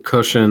sort of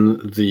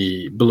cushion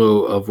the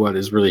blow of what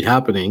is really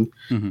happening,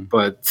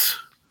 but.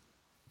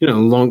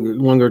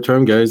 Longer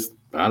term, guys.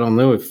 I don't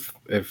know if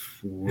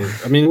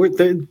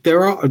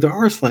there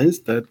are signs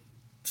that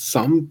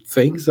some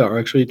things are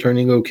actually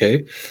turning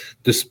okay.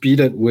 The speed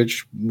at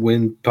which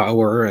wind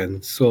power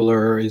and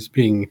solar is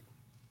being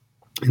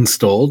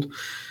installed,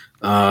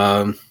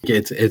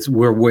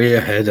 we're way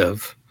ahead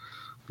of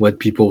what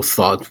people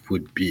thought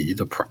would be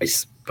the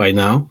price by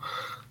now.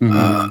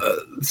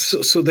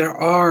 So there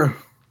are.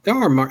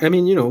 I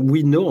mean,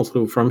 we know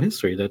also from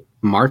history that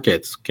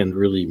markets can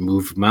really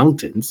move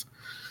mountains.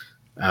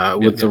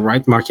 With the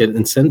right market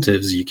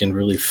incentives, you can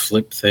really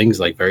flip things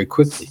like very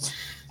quickly.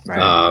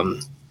 Right.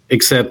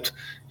 Except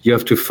you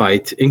have to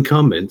fight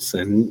incumbents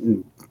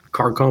and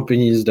car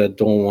companies that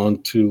don't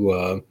want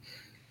to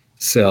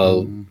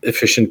sell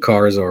efficient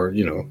cars, or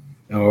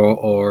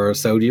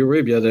Saudi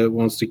Arabia that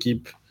wants to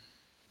keep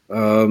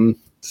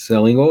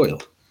selling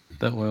oil.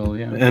 that will,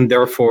 yeah. and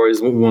therefore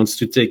wants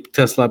to take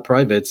Tesla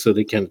private so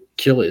they can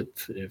kill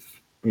it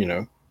if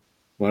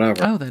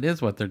whatever. Oh, that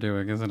is what they're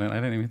doing, isn't it? I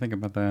didn't even think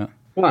about that.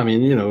 Well, I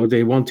mean,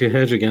 they want to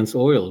hedge against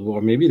oil,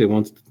 or maybe they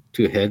want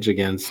to hedge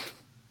against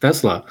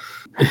Tesla.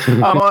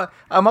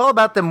 I'm all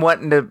about them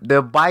wanting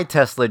they'll buy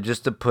Tesla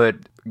just to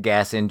put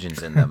gas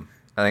engines in them.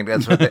 I think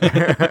that's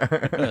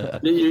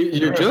what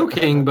You're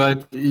joking,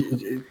 but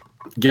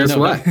guess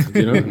what?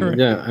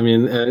 Yeah, I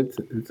mean,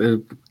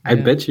 I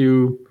bet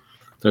you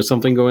there's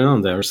something going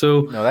on there.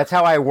 So no, that's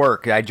how I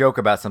work. I joke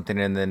about something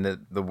and then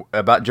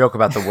joke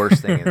about the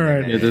worst thing.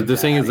 Right. yeah, the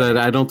thing is that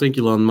I don't think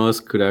Elon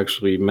Musk could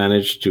actually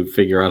manage to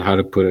figure out how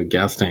to put a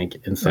gas tank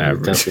inside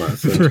of Tesla.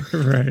 So,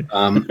 Right.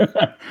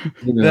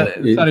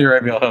 Saudi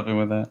Arabia will help him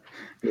with that.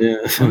 Yeah.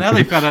 Well, now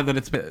they found out that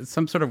it's been,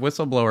 some sort of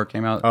whistleblower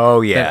came out. Oh,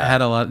 yeah. that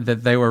had a lot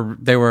that they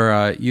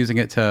were using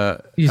it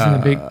to Using the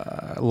big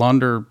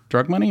launder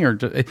drug money, or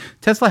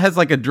Tesla has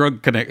like a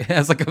drug connect,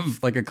 has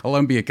like a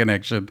Colombia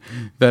connection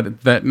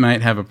that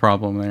might have a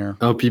problem there.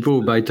 Oh, people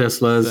who buy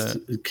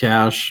Teslas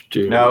cash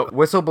to. No,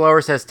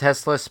 whistleblower says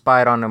Tesla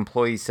spied on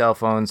employees' cell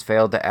phones,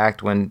 failed to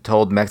act when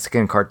told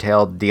Mexican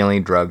cartel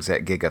dealing drugs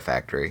at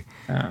Gigafactory.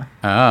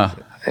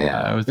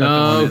 Yeah, was that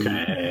the one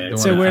Okay.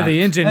 So where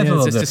the engine That's a is,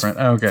 little it's just different.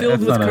 Okay,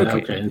 filled that's with not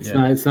a- cocaine.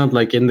 Okay, it's not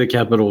like in the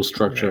capital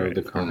structure of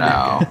the company.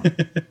 No.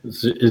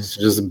 It's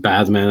just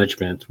bad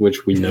management,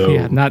 which we know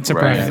Yeah, not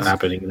surprised. is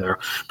happening there.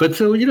 But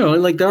so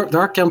like there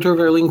are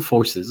countervailing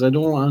forces. I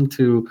don't want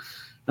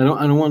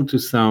to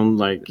sound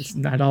like It's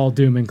not all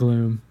doom and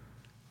gloom.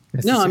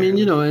 no. I mean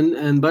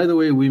and by the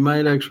way, we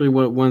might actually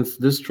once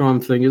this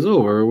Trump thing is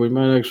over, we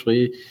might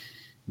actually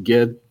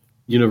get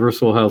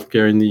universal health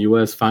care in the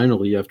U.S.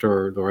 finally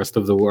after the rest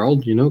of the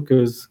world.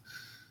 Because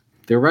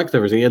they wrecked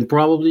everything, and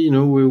probably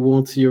we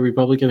won't see a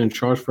Republican in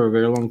charge for a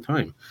very long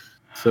time.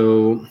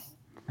 So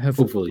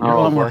hopefully.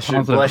 Oh, more bless your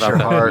positive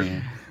about heart.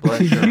 that.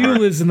 Bless your Hugh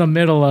heart. lives in the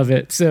middle of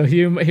it, so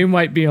he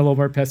might be a little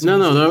more pessimistic.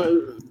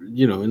 No.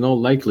 In all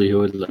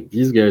likelihood, like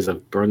these guys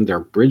have burned their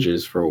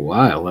bridges for a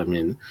while. I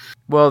mean,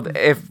 Well,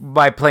 if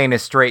by playing it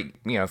straight,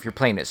 if you're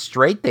playing it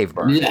straight, they've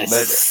burned.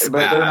 Yes.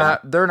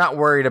 But they're not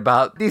worried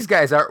about. These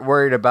guys aren't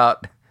worried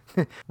about.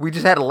 We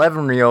just had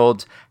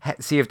 11-year-olds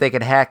see if they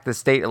could hack the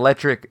state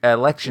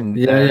election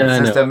I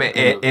know. system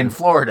in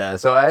Florida.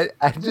 So I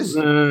just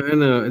I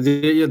know.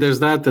 There's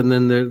that, and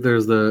then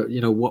there's the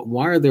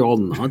why are they all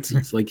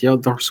Nazis? Like, there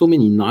are so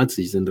many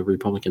Nazis in the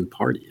Republican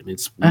Party. I mean,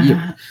 it's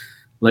weird.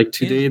 Like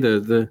today,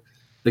 the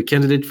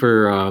candidate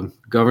for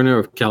governor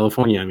of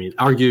California. I mean,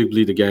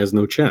 arguably the guy has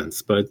no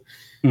chance, but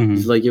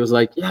he was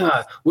like,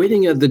 yeah,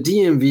 waiting at the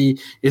DMV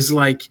is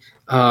like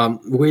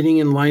waiting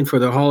in line for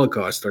the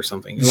Holocaust or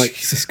something. Like,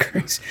 Jesus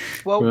Christ.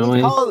 well,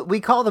 Really? we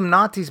call them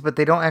Nazis, but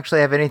they don't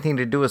actually have anything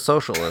to do with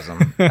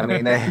socialism. I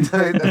mean, that's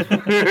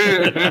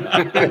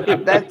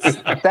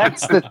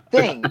the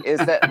thing is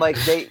that like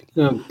they.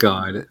 oh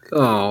God,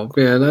 oh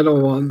man, I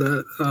don't want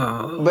that.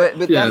 Oh.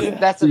 But Yeah,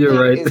 that's the you're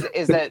thing right.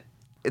 is that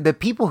the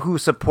people who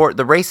support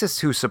the racists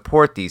who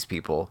support these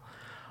people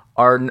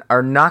are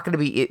not going to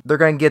be. They're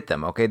going to get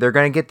them. Okay, they're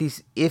going to get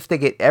these. If they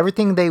get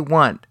everything they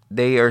want,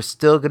 they are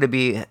still going to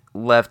be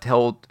left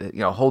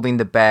holding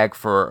the bag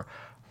for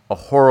a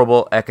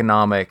horrible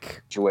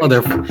economic Well,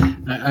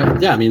 situation.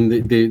 I mean,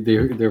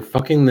 they're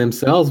fucking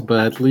themselves, but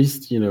at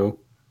least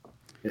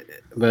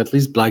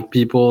black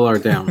people are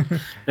down.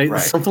 Like,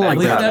 something like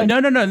that.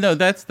 No.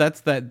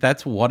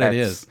 That's what it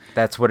is.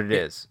 That's what it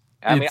is.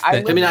 I mean,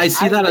 I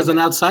see that as an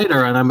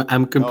outsider, and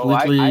I'm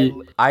completely.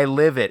 I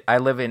live it. I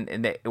live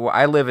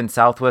in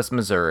Southwest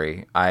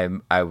Missouri.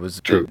 I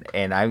was True.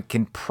 and I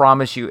can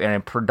promise you, in a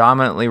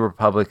predominantly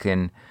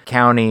Republican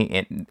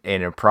county,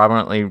 in a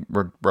predominantly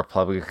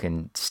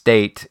Republican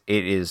state,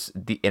 it is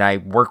and I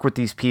work with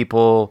these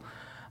people.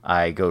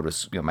 I go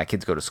to my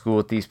kids go to school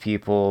with these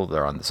people.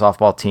 They're on the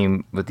softball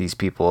team with these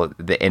people,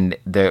 and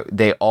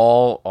they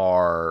all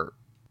are.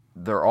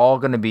 They're all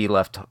going to be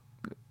left,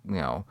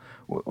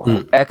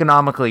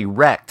 economically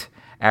wrecked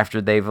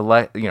after they've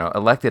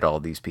elected all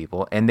these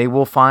people, and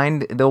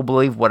they'll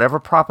believe whatever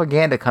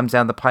propaganda comes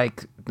down the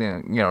pike,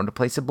 to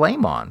place the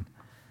blame on.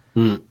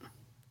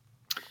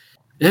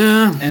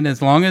 Yeah. And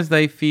as long as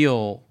they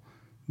feel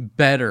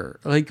better,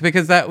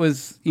 because that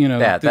was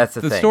that's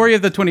the the thing. story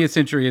of the 20th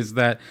century is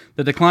that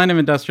the decline of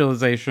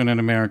industrialization in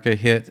America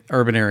hit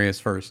urban areas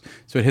first,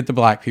 so it hit the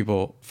black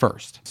people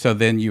first. So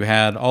then you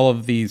had all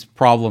of these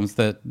problems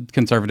that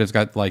conservatives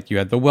got, like you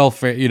had the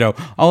welfare,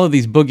 all of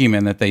these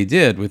boogeymen that they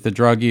did with the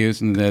drug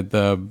use and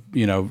the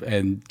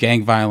and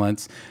gang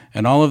violence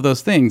and all of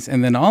those things.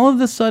 And then all of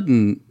a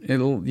sudden, in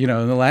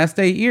the last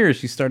 8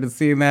 years, you started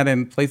seeing that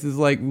in places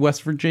like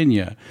West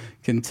Virginia,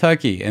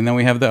 Kentucky, and then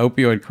we have the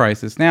opioid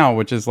crisis now,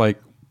 which is like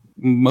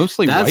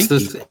mostly white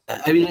people.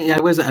 I mean, I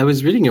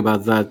was reading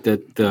about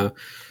that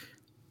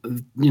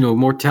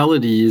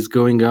mortality is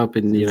going up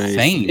in the United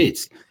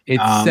States.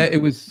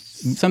 It was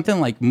something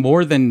like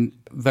more than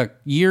the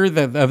year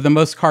of the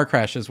most car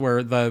crashes,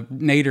 where the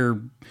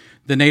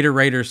Nader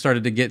raiders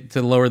started to get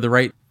to lower the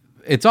rate.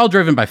 it's all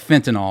driven by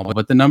fentanyl,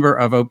 but the number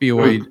of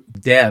opioid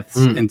deaths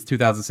in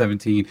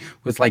 2017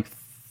 was like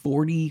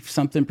 40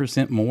 something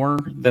percent more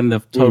than the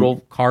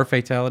total car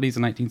fatalities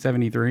in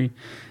 1973.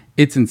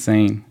 It's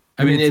insane.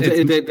 I mean,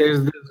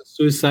 there's a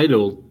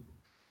suicidal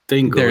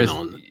thing going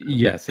on.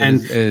 Yes.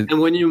 And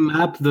when you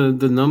map the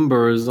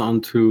numbers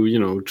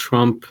onto,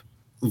 Trump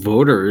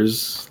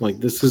voters, like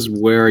this is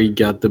where he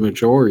got the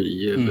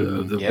majority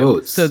of the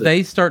votes. So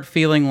they start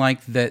feeling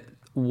like that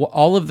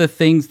all of the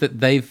things that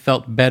they've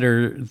felt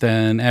better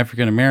than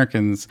African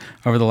Americans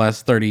over the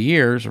last 30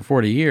 years or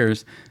 40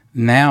 years,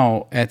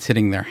 now it's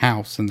hitting their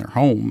house and their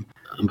home.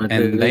 But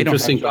and the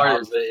interesting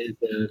part is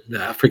that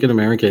the African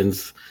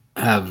Americans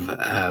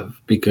have,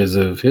 because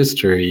of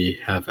history,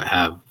 have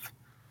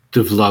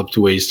developed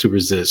ways to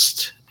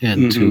resist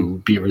and to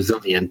be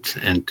resilient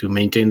and to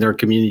maintain their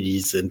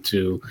communities and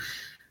to,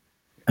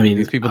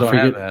 these people don't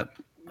have that.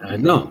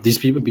 No, these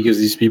people,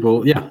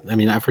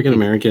 African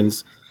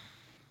Americans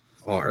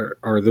are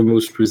the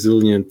most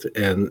resilient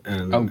and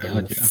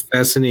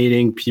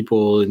fascinating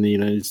people in the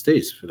United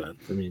States for that.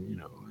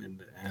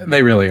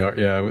 They really are,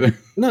 yeah.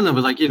 No,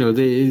 but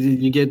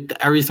you get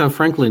Aretha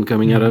Franklin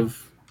coming out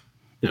of,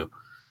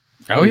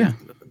 Oh yeah,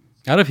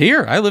 out of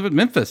here. I live in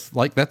Memphis.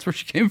 Like that's where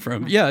she came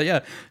from.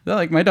 Yeah.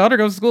 Like my daughter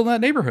goes to school in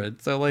that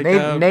neighborhood. So like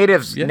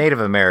Native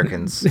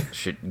Americans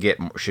should get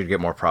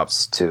more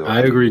props too. I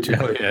agree too.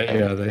 Oh,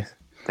 yeah.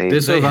 They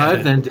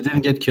survived and they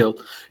didn't get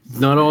killed.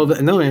 Not all. So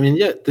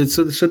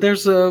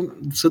there's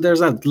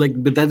that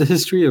but that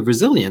history of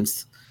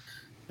resilience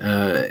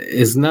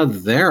is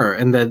not there,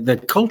 and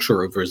that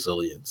culture of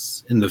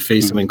resilience in the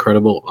face of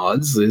incredible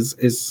odds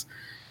is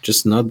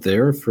just not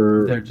there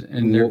for.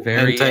 They're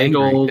very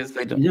angry because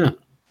they don't.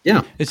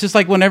 Yeah. It's just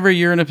like whenever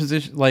you're in a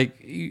position, like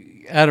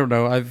I don't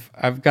know,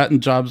 I've gotten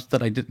jobs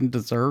that I didn't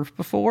deserve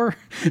before,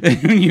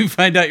 and you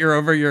find out you're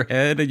over your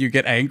head and you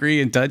get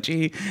angry and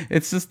touchy.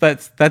 It's just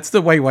that's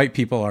the way white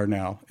people are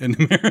now in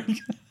America.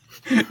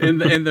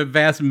 in the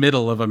vast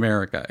middle of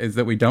America is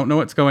that we don't know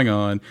what's going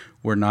on.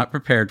 We're not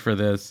prepared for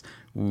this.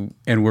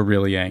 And we're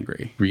really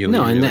angry.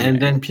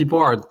 And then people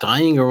are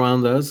dying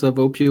around us of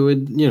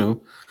opioid.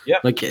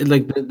 Like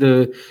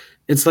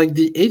it's like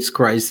the AIDS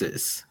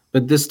crisis,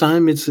 but this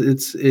time it's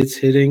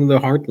hitting the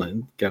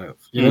heartland, kind of.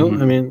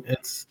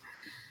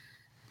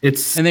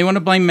 It's and they want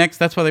to blame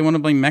That's why they want to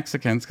blame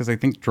Mexicans, because they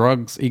think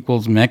drugs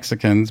equals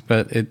Mexicans,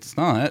 but it's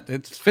not.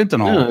 It's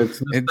fentanyl. No, it's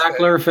the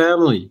Sackler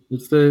family.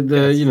 It's the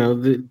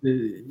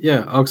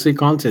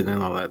OxyContin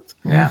and all that.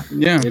 Yeah.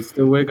 It's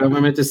the way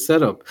government is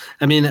set up.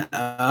 They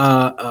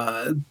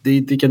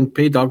can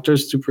pay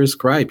doctors to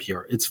prescribe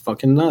here. It's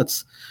fucking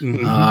nuts. They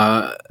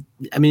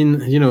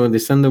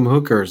send them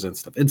hookers and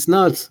stuff. It's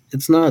nuts.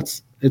 It's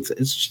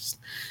just,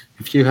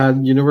 if you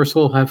had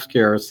universal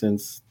healthcare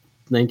since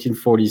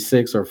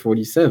 1946 or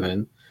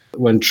 47,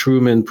 when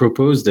Truman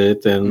proposed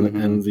it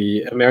and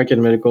the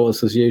American Medical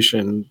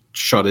Association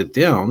shut it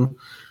down,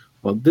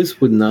 well, this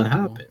would not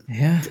happen.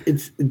 Yeah.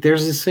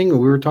 There's this thing,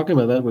 we were talking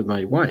about that with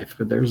my wife,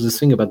 but there's this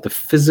thing about the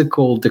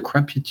physical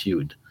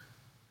decrepitude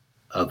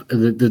of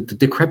the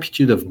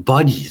decrepitude of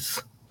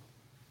bodies.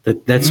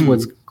 That's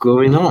what's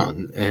going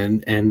on.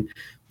 And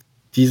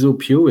these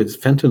opioids,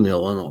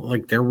 fentanyl and all,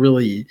 like they're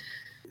really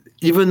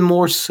even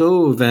more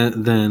so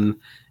than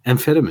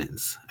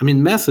amphetamines.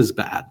 Meth is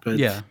bad, but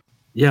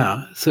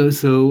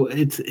So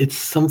it's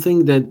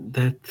something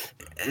that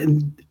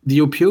and the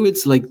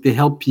opioids, like, they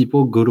help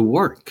people go to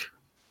work.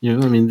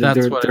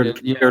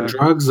 They're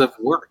drugs of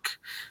work.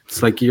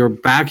 It's like you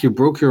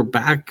broke your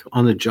back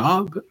on the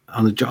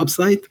job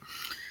site.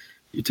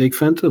 You take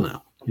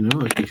fentanyl,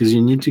 because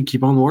you need to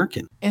keep on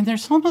working. And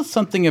there's almost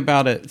something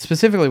about it,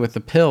 specifically with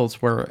the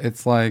pills, where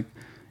it's like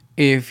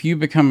if you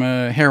become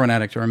a heroin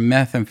addict or a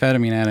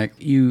methamphetamine addict,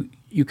 you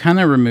kind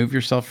of remove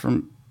yourself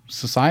from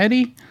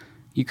society.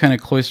 You kind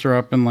of cloister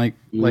up and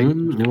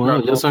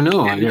yes or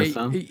no, I guess.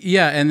 Huh?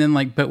 Yeah, and then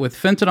but with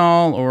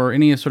fentanyl or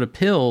any sort of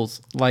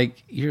pills,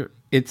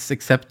 it's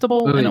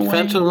acceptable in a way.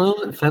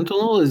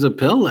 Fentanyl is a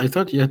pill? I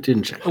thought you had to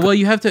inject. Well,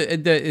 you have to.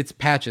 It's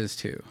patches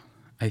too,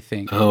 I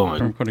think.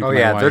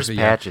 There's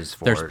patches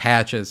for it. There's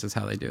patches is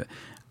how they do it.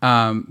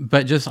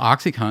 But just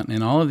OxyContin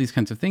and all of these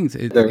kinds of things.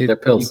 They're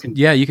pills.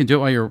 You can do it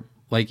while you're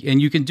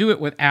and you can do it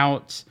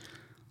without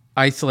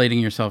isolating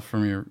yourself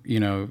from your,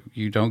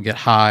 you don't get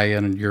high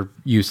and you're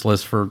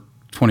useless for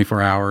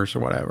 24 hours or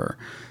whatever.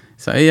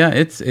 So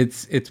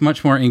it's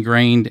much more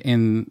ingrained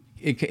in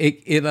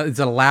it's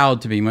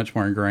allowed to be much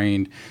more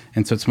ingrained,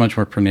 and so it's much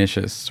more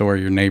pernicious. So where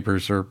your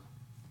neighbors are,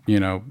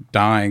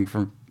 dying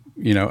from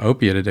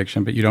opiate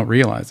addiction, but you don't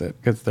realize it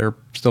because they're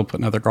still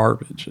putting other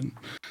garbage and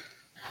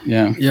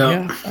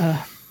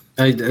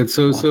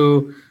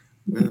So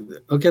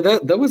Okay,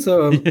 that was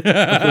uplifting.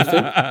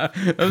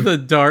 That was a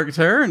dark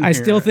turn. I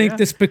still here. think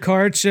this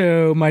Picard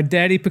show, my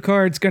daddy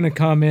Picard's going to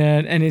come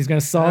in and he's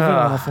going to solve it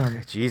all for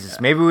me. Jesus,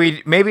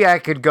 maybe I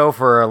could go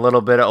for a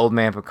little bit of Old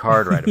Man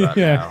Picard right about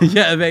Yeah. now.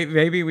 Yeah,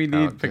 maybe we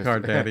need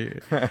Picard Daddy.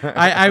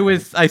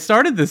 I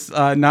started this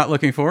not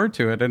looking forward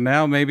to it, and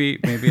now maybe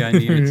I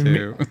needed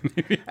to.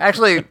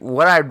 Actually,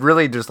 what I'd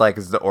really just like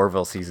is the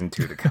Orville season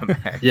 2 to come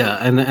back. Yeah,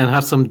 and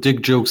have some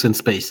dick jokes in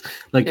space.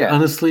 Like Yeah.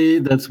 honestly,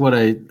 that's what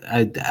I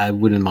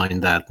wouldn't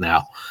mind that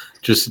now.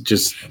 Just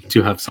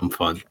to have some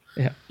fun.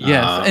 Yeah.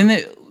 Yes,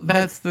 and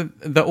that's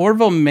the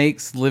Orville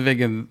makes living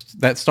in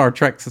that Star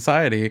Trek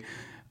society,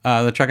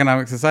 the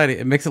Trekonomic society.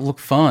 It makes it look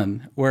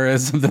fun,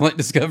 whereas something like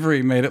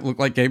Discovery made it look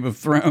like Game of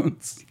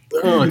Thrones.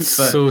 Oh, it's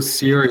so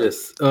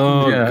serious.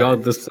 Oh Yeah.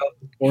 God, the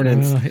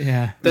self-importance.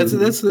 Yeah. That's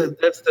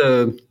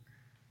the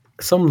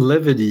some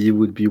levity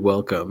would be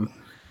welcome.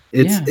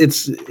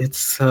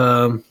 It's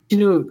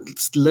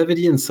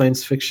levity and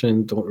science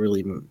fiction don't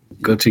really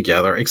go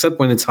together, except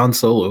when it's Han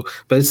Solo,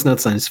 but it's not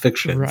science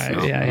fiction. Right.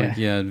 so. Yeah.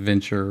 Yeah,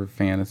 adventure,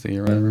 fantasy,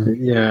 or whatever.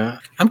 Yeah,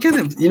 I'm kind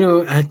of,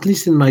 at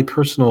least in my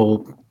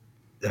personal,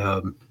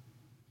 on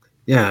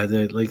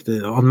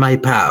my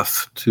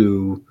path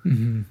to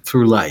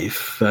through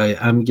life,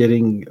 I'm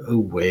getting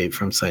away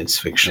from science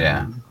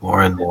fiction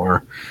more and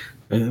more,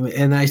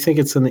 and I think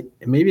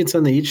maybe it's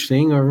an age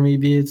thing, or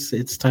maybe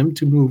it's time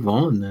to move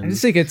on. I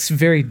just think it's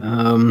very.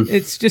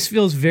 It just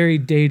feels very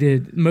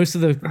dated. Most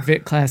of the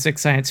classic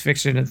science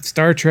fiction of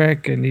Star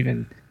Trek, and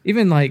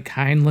even like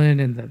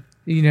Heinlein and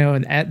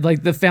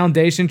like the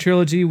Foundation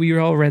trilogy. We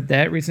all read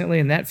that recently,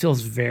 and that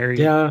feels very.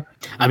 Yeah,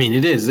 I mean,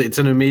 it is. It's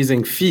an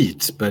amazing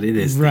feat, but it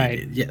is right.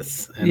 dated,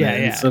 yes, and Yeah,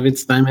 it's of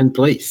its time and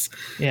place.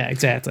 Yeah,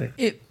 exactly.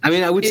 I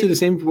mean, I would say the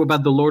same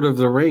about the Lord of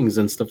the Rings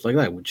and stuff like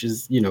that, which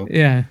is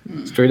Yeah.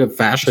 straight up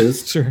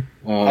fascist. Sure.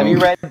 Have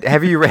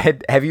you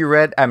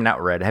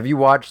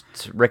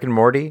watched Rick and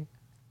Morty?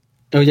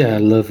 Oh yeah, I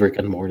love Rick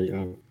and Morty.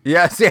 Oh.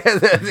 Yes,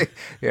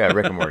 yeah,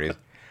 Rick and Morty.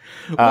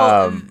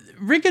 Well,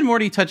 Rick and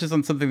Morty touches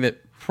on something that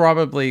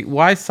probably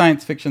why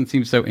science fiction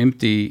seems so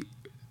empty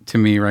to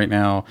me right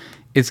now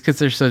is because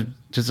there's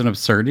just an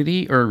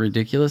absurdity or a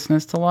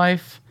ridiculousness to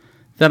life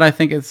that I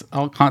think is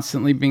all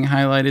constantly being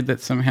highlighted,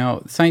 that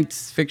somehow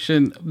science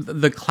fiction,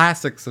 the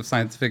classics of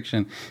science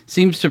fiction,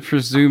 seems to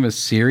presume a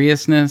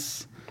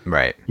seriousness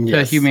Right.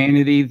 to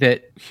humanity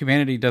that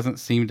humanity doesn't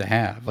seem to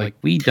have. Like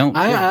we don't.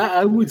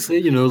 I would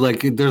say,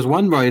 like there's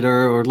one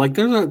writer, or like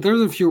there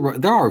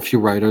are a few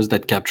writers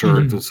that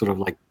capture the sort of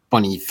like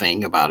funny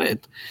thing about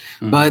it,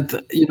 but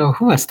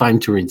who has time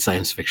to read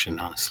science fiction,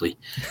 honestly?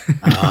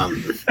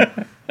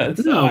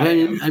 No,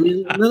 I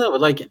mean, no.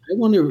 Like, I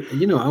want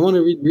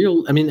to read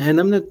real. I mean, and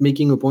I'm not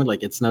making a point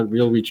like it's not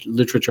real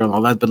literature and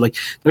all that, but like,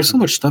 there's so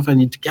much stuff I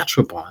need to catch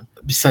up on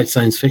besides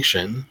science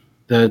fiction.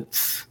 That,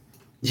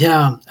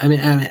 yeah, I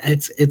mean,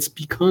 it's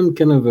become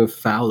kind of a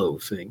fallow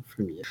thing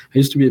for me. I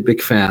used to be a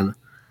big fan,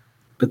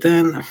 but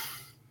then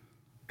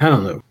I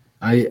don't know.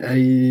 I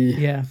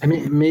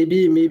mean,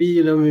 maybe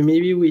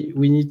maybe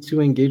we need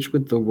to engage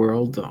with the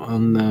world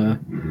on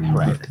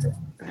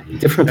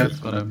different.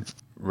 That's what I'm.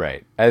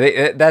 Right. I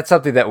think that's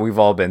something that we've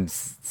all been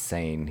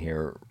saying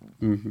here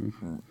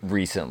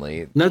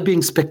recently. Not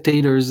being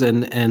spectators,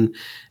 and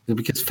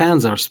because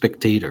fans are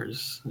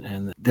spectators,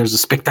 and there's a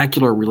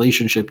spectacular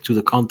relationship to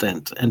the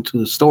content and to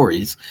the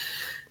stories,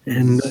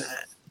 and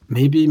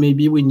maybe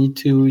we need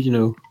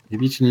to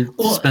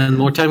spend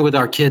more time with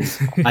our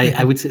kids.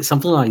 I would say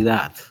something like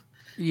that.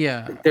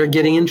 Yeah. They're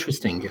getting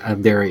interesting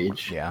at their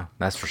age. Yeah,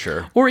 that's for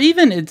sure. Or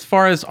even as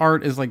far as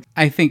art is, like,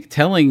 I think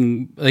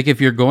telling, like,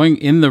 if you're going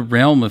in the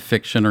realm of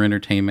fiction or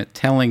entertainment,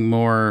 telling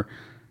more,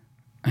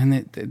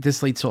 and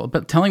this leads to,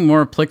 but telling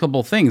more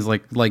applicable things,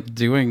 like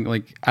doing,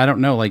 like, I don't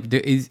know, like,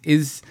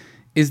 is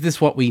this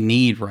what we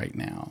need right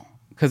now?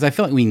 Because I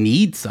feel like we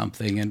need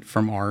something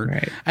from art.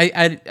 Right.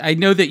 I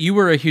know that you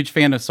were a huge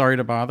fan of Sorry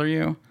to Bother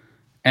You.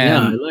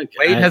 And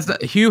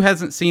Hugh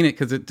hasn't seen it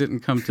because it didn't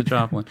come to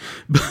Joplin,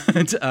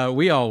 but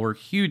we all were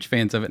huge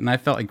fans of it, and I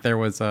felt like there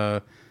was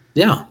there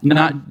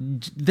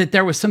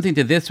was something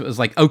to this. It was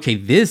like, okay,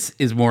 this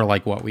is more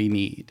like what we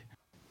need.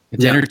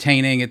 It's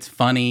entertaining, it's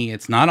funny,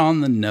 it's not on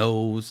the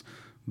nose,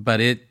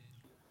 but it's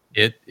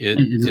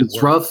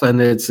rough and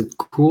it's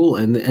cool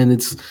and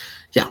it's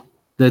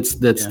that's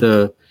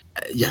the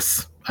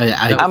yes.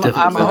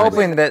 I'm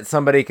hoping that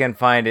somebody can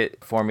find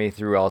it for me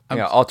through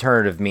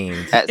alternative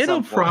means.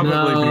 It'll probably be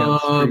on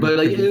streaming. But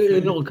like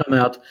it'll come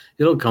out.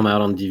 It'll come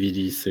out on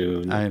DVD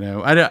soon. I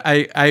know.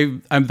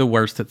 I'm the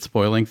worst at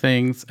spoiling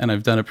things, and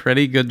I've done a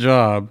pretty good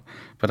job.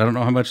 But I don't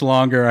know how much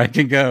longer I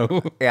can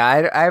go.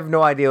 Yeah, I have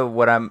no idea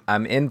what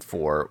I'm in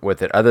for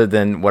with it, other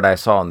than what I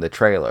saw in the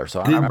trailer.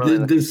 So I'm really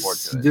looking forward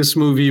to it. This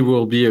movie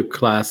will be a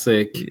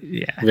classic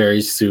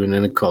very soon,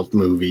 and a cult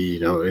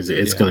movie.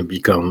 It's going to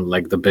become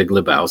like The Big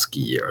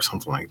Lebowski or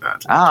something like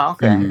that. Oh,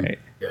 okay. Right.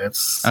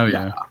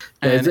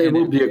 It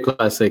will be a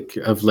classic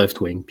of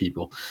left-wing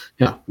people.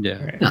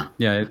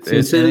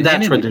 It's in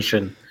that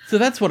tradition. So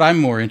that's what I'm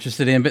more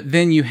interested in. But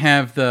then you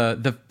have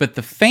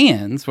the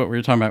fans. What we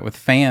were talking about with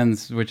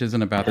fans, which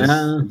isn't about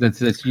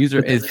this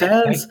user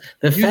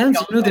The fans,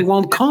 they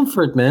want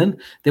comfort, man.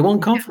 They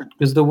want comfort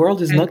because the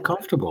world is not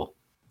comfortable.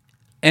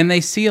 And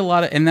they see a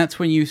lot of, and that's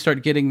when you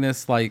start getting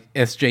this like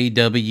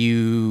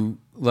SJW,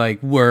 like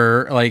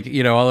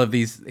all of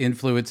these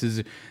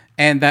influences.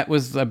 And that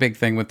was a big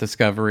thing with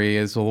Discovery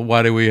is, well,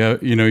 why do we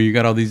have, you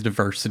got all these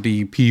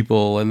diversity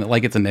people and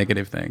like it's a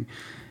negative thing.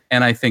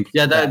 And I think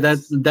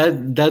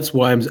that's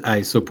why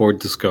I support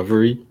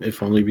Discovery,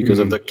 if only because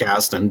of the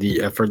cast and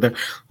the effort there.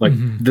 Like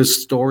the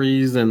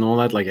stories and all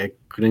that, like I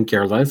couldn't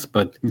care less.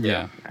 But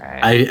yeah,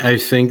 I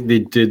think they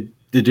did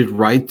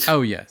right.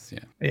 Oh yes,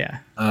 yeah.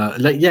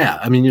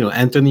 I mean,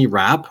 Anthony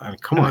Rapp. I mean,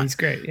 come on, he's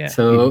great. Yeah.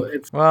 So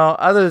well,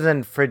 other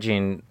than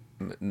fridging,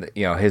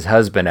 his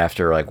husband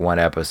after like one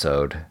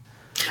episode.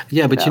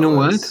 Yeah, but you know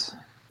what?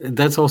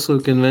 That's also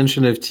a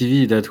convention of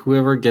TV that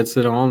whoever gets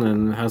it on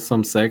and has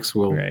some sex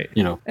will,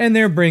 And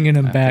they're bringing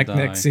him back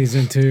next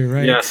season too,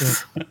 right?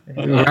 Yes.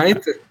 Right?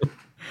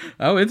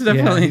 Oh, it's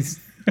definitely...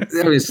 I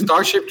mean,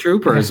 Starship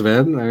Troopers,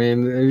 man. I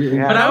mean...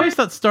 But I always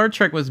thought Star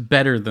Trek was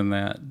better than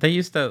that. They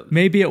used to...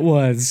 Maybe it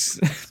was.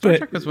 Star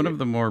Trek was one of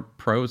the more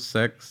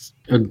pro-sex...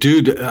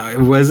 Dude,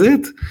 was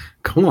it?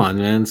 Come on,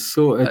 man.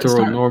 So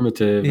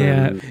heteronormative.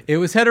 Yeah. It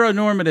was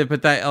heteronormative,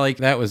 but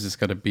that was just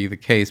going to be the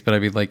case. But I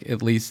mean, like,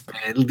 at least...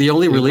 The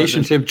only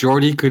relationship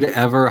Geordi could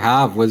ever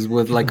have was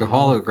with, like, a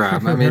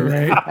hologram. I mean...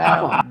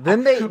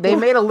 Then they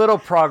made a little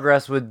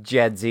progress with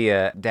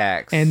Jadzia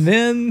Dax. And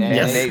then...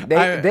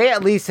 They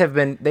at least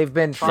they've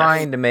been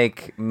trying to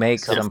make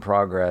some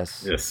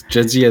progress. Yes.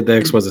 Jadzia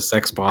Dax was a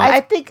sex bot. I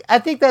think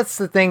that's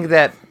the thing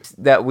that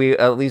we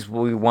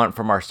want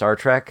from our Star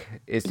Trek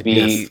is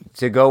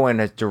to go in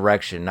a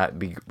direction, not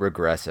be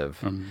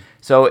regressive.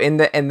 So in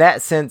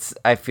that sense,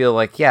 I feel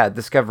like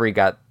Discovery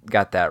got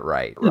that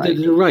right. They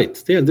did it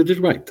right. Yeah, they did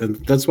it right, and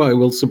that's why I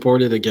will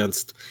support it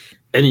against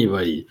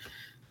anybody.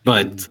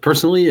 But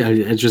personally,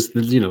 I just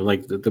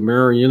like the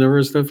Mirror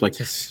Universe stuff. Like,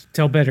 just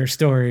tell better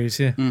stories.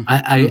 Yeah.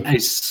 I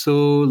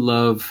so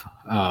love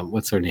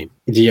what's her name,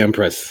 the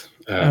Empress.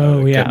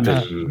 Michelle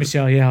Yeoh.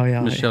 Michelle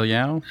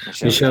Yeoh?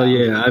 Michelle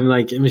Yeoh. I'm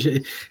like,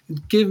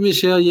 give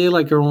Michelle Yeoh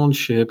like her own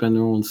ship and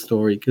her own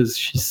story because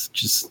she's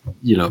just,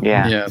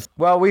 Yeah.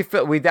 Well,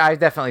 I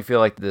definitely feel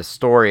like the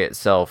story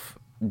itself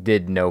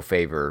did no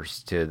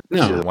favors to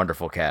the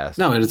wonderful cast.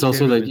 No, and it's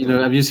also like,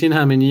 have you seen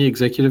how many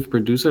executive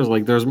producers?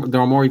 Like, there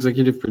are more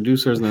executive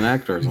producers than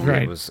actors.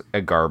 Right. It was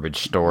a garbage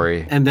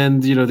story. And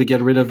then, they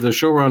get rid of the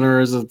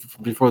showrunners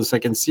before the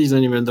second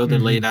season, even though they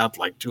laid out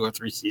like 2 or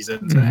 3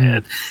 seasons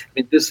ahead. I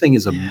mean, this thing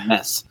is a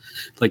mess.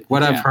 Like,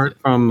 what I've heard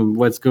from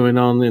what's going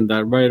on in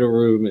that writer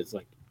room is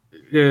like,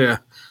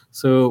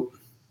 So,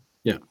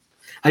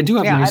 I do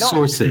have my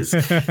sources. We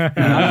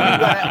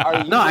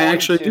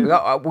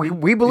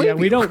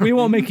believe you. We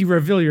won't make you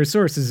reveal your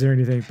sources or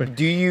anything. But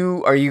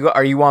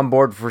are you on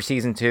board for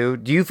season 2?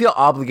 Do you feel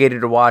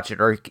obligated to watch it,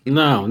 or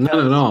no, not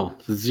at all,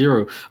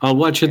 zero? I'll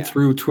watch it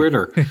through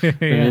Twitter,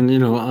 and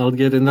I'll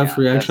get enough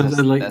reactions.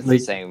 That's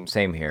the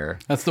same here.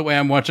 That's the way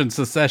I'm watching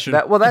Succession.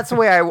 That's the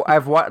way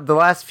I've watched the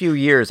last few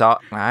years.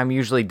 I'm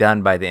usually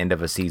done by the end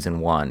of a season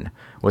 1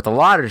 with a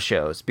lot of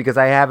shows because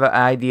I have an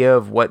idea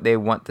of what they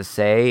want to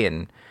say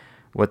and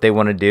what they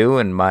want to do,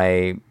 and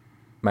my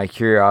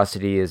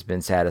curiosity has been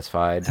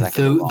satisfied.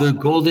 The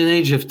golden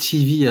age of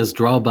TV has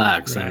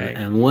drawbacks,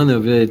 and one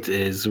of it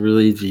is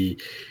really the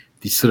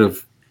sort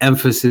of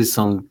emphasis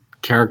on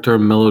character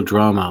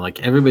melodrama.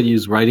 Like, everybody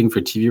who's writing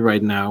for TV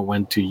right now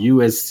went to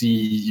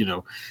USC,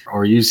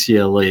 or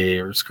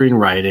UCLA or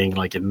screenwriting,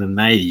 like in the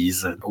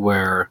 90s,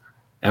 where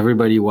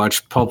everybody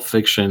watched Pulp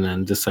Fiction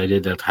and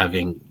decided that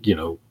having,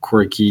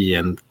 quirky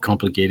and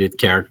complicated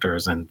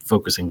characters and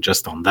focusing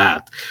just on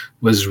that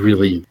was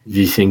really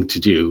the thing to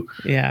do.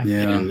 Yeah.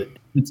 And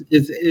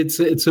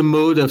it's a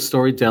mode of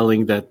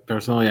storytelling that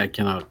personally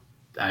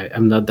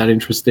I'm not that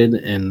interested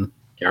in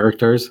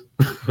characters.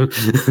 I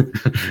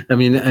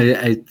mean,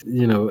 I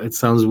it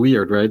sounds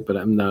weird, right? But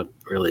I'm not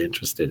really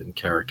interested in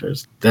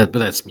characters. But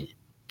that's me.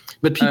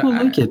 But people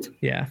like it.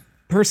 Yeah.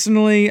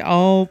 Personally,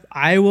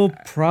 I will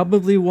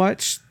probably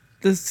watch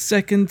the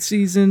second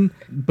season,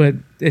 but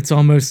it's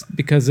almost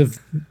because of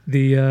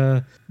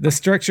the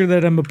structure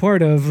that I'm a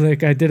part of.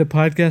 Like, I did a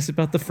podcast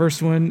about the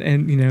first one,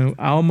 and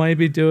I'll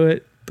maybe do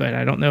it, but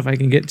I don't know if I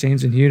can get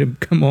James and Hugh to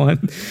come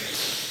on.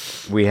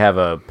 We have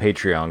a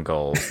Patreon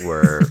goal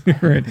where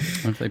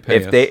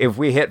if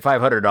we hit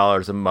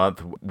 $500 a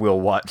month,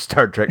 we'll watch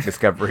Star Trek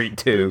Discovery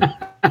 2.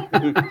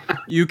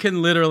 You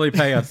can literally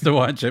pay us to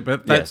watch it,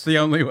 but that's the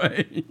only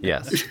way.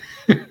 Yes.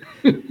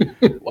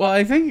 Well,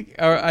 I think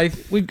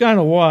we've gone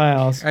a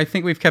while. I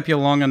think we've kept you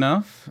long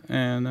enough,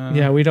 and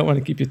we don't want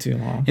to keep you too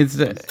long.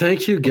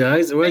 Thank you,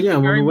 guys. Well,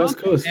 I'm on the West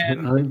Coast.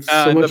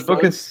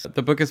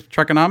 The book is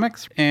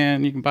Trekonomics,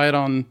 and you can buy it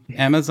on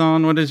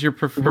Amazon. What is your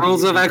preferred?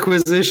 Rules of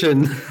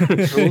acquisition.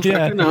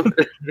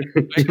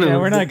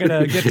 We're not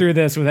gonna get through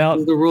this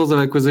without the rules of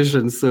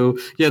acquisition. So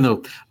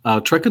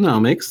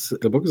Trekonomics.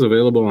 The book is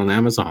available on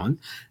Amazon.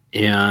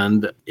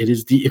 and it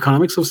is the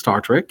economics of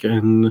Star Trek.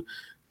 And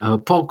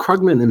Paul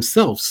Krugman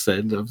himself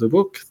said of the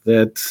book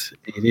that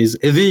it is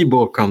the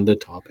book on the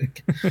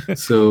topic.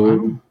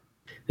 So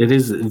it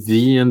is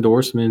the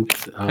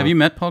endorsement. Have you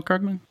met Paul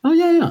Krugman? Oh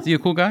yeah. Is he a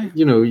cool guy?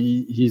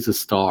 He's a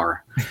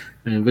star,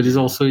 but he's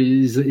also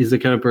he's the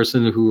kind of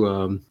person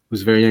who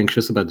was very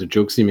anxious about the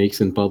jokes he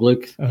makes in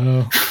public.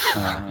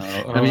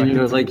 I mean,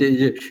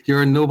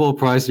 you're a Nobel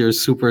Prize, you're a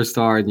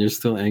superstar, and you're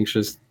still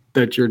anxious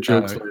that your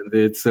jokes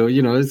landed. So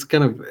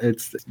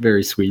it's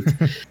very sweet.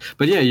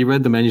 But yeah, he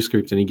read the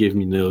manuscript and he gave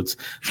me notes.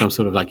 So I'm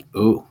sort of like,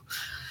 oh.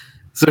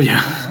 So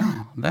yeah,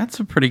 wow, that's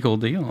a pretty cool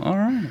deal. All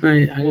right,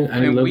 I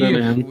love that,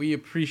 man. We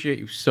appreciate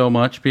you so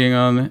much being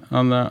on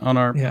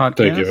our podcast.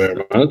 Thank you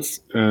very much,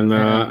 and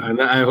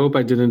I hope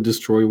I didn't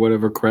destroy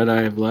whatever cred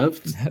I have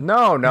left.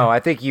 No, I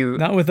think you.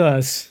 Not with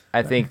us.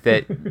 I think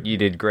that you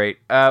did great.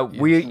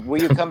 Will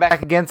you come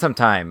back again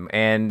sometime?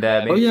 And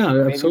maybe,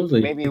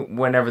 absolutely. Maybe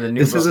whenever the new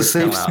this book is a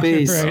safe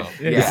space. Right.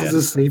 This is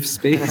a safe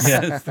space.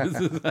 Yes, this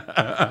is.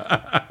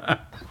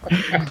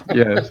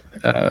 Yes,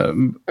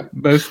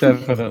 most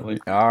definitely.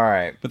 All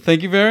right. But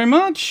thank you very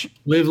much.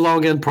 Live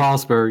long and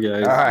prosper,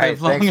 guys. All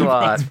right. Live long Thanks a and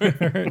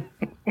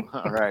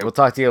lot. All right. We'll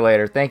talk to you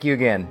later. Thank you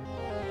again.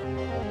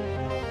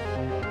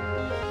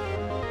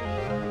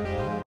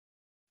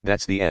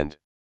 That's the end.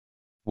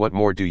 What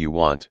more do you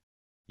want?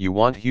 You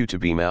want Hugh to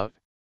beam out?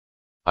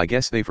 I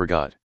guess they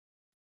forgot.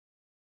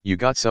 You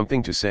got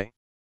something to say?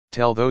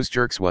 Tell those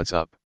jerks what's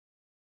up.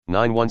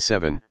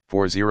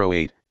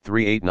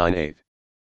 917-408-3898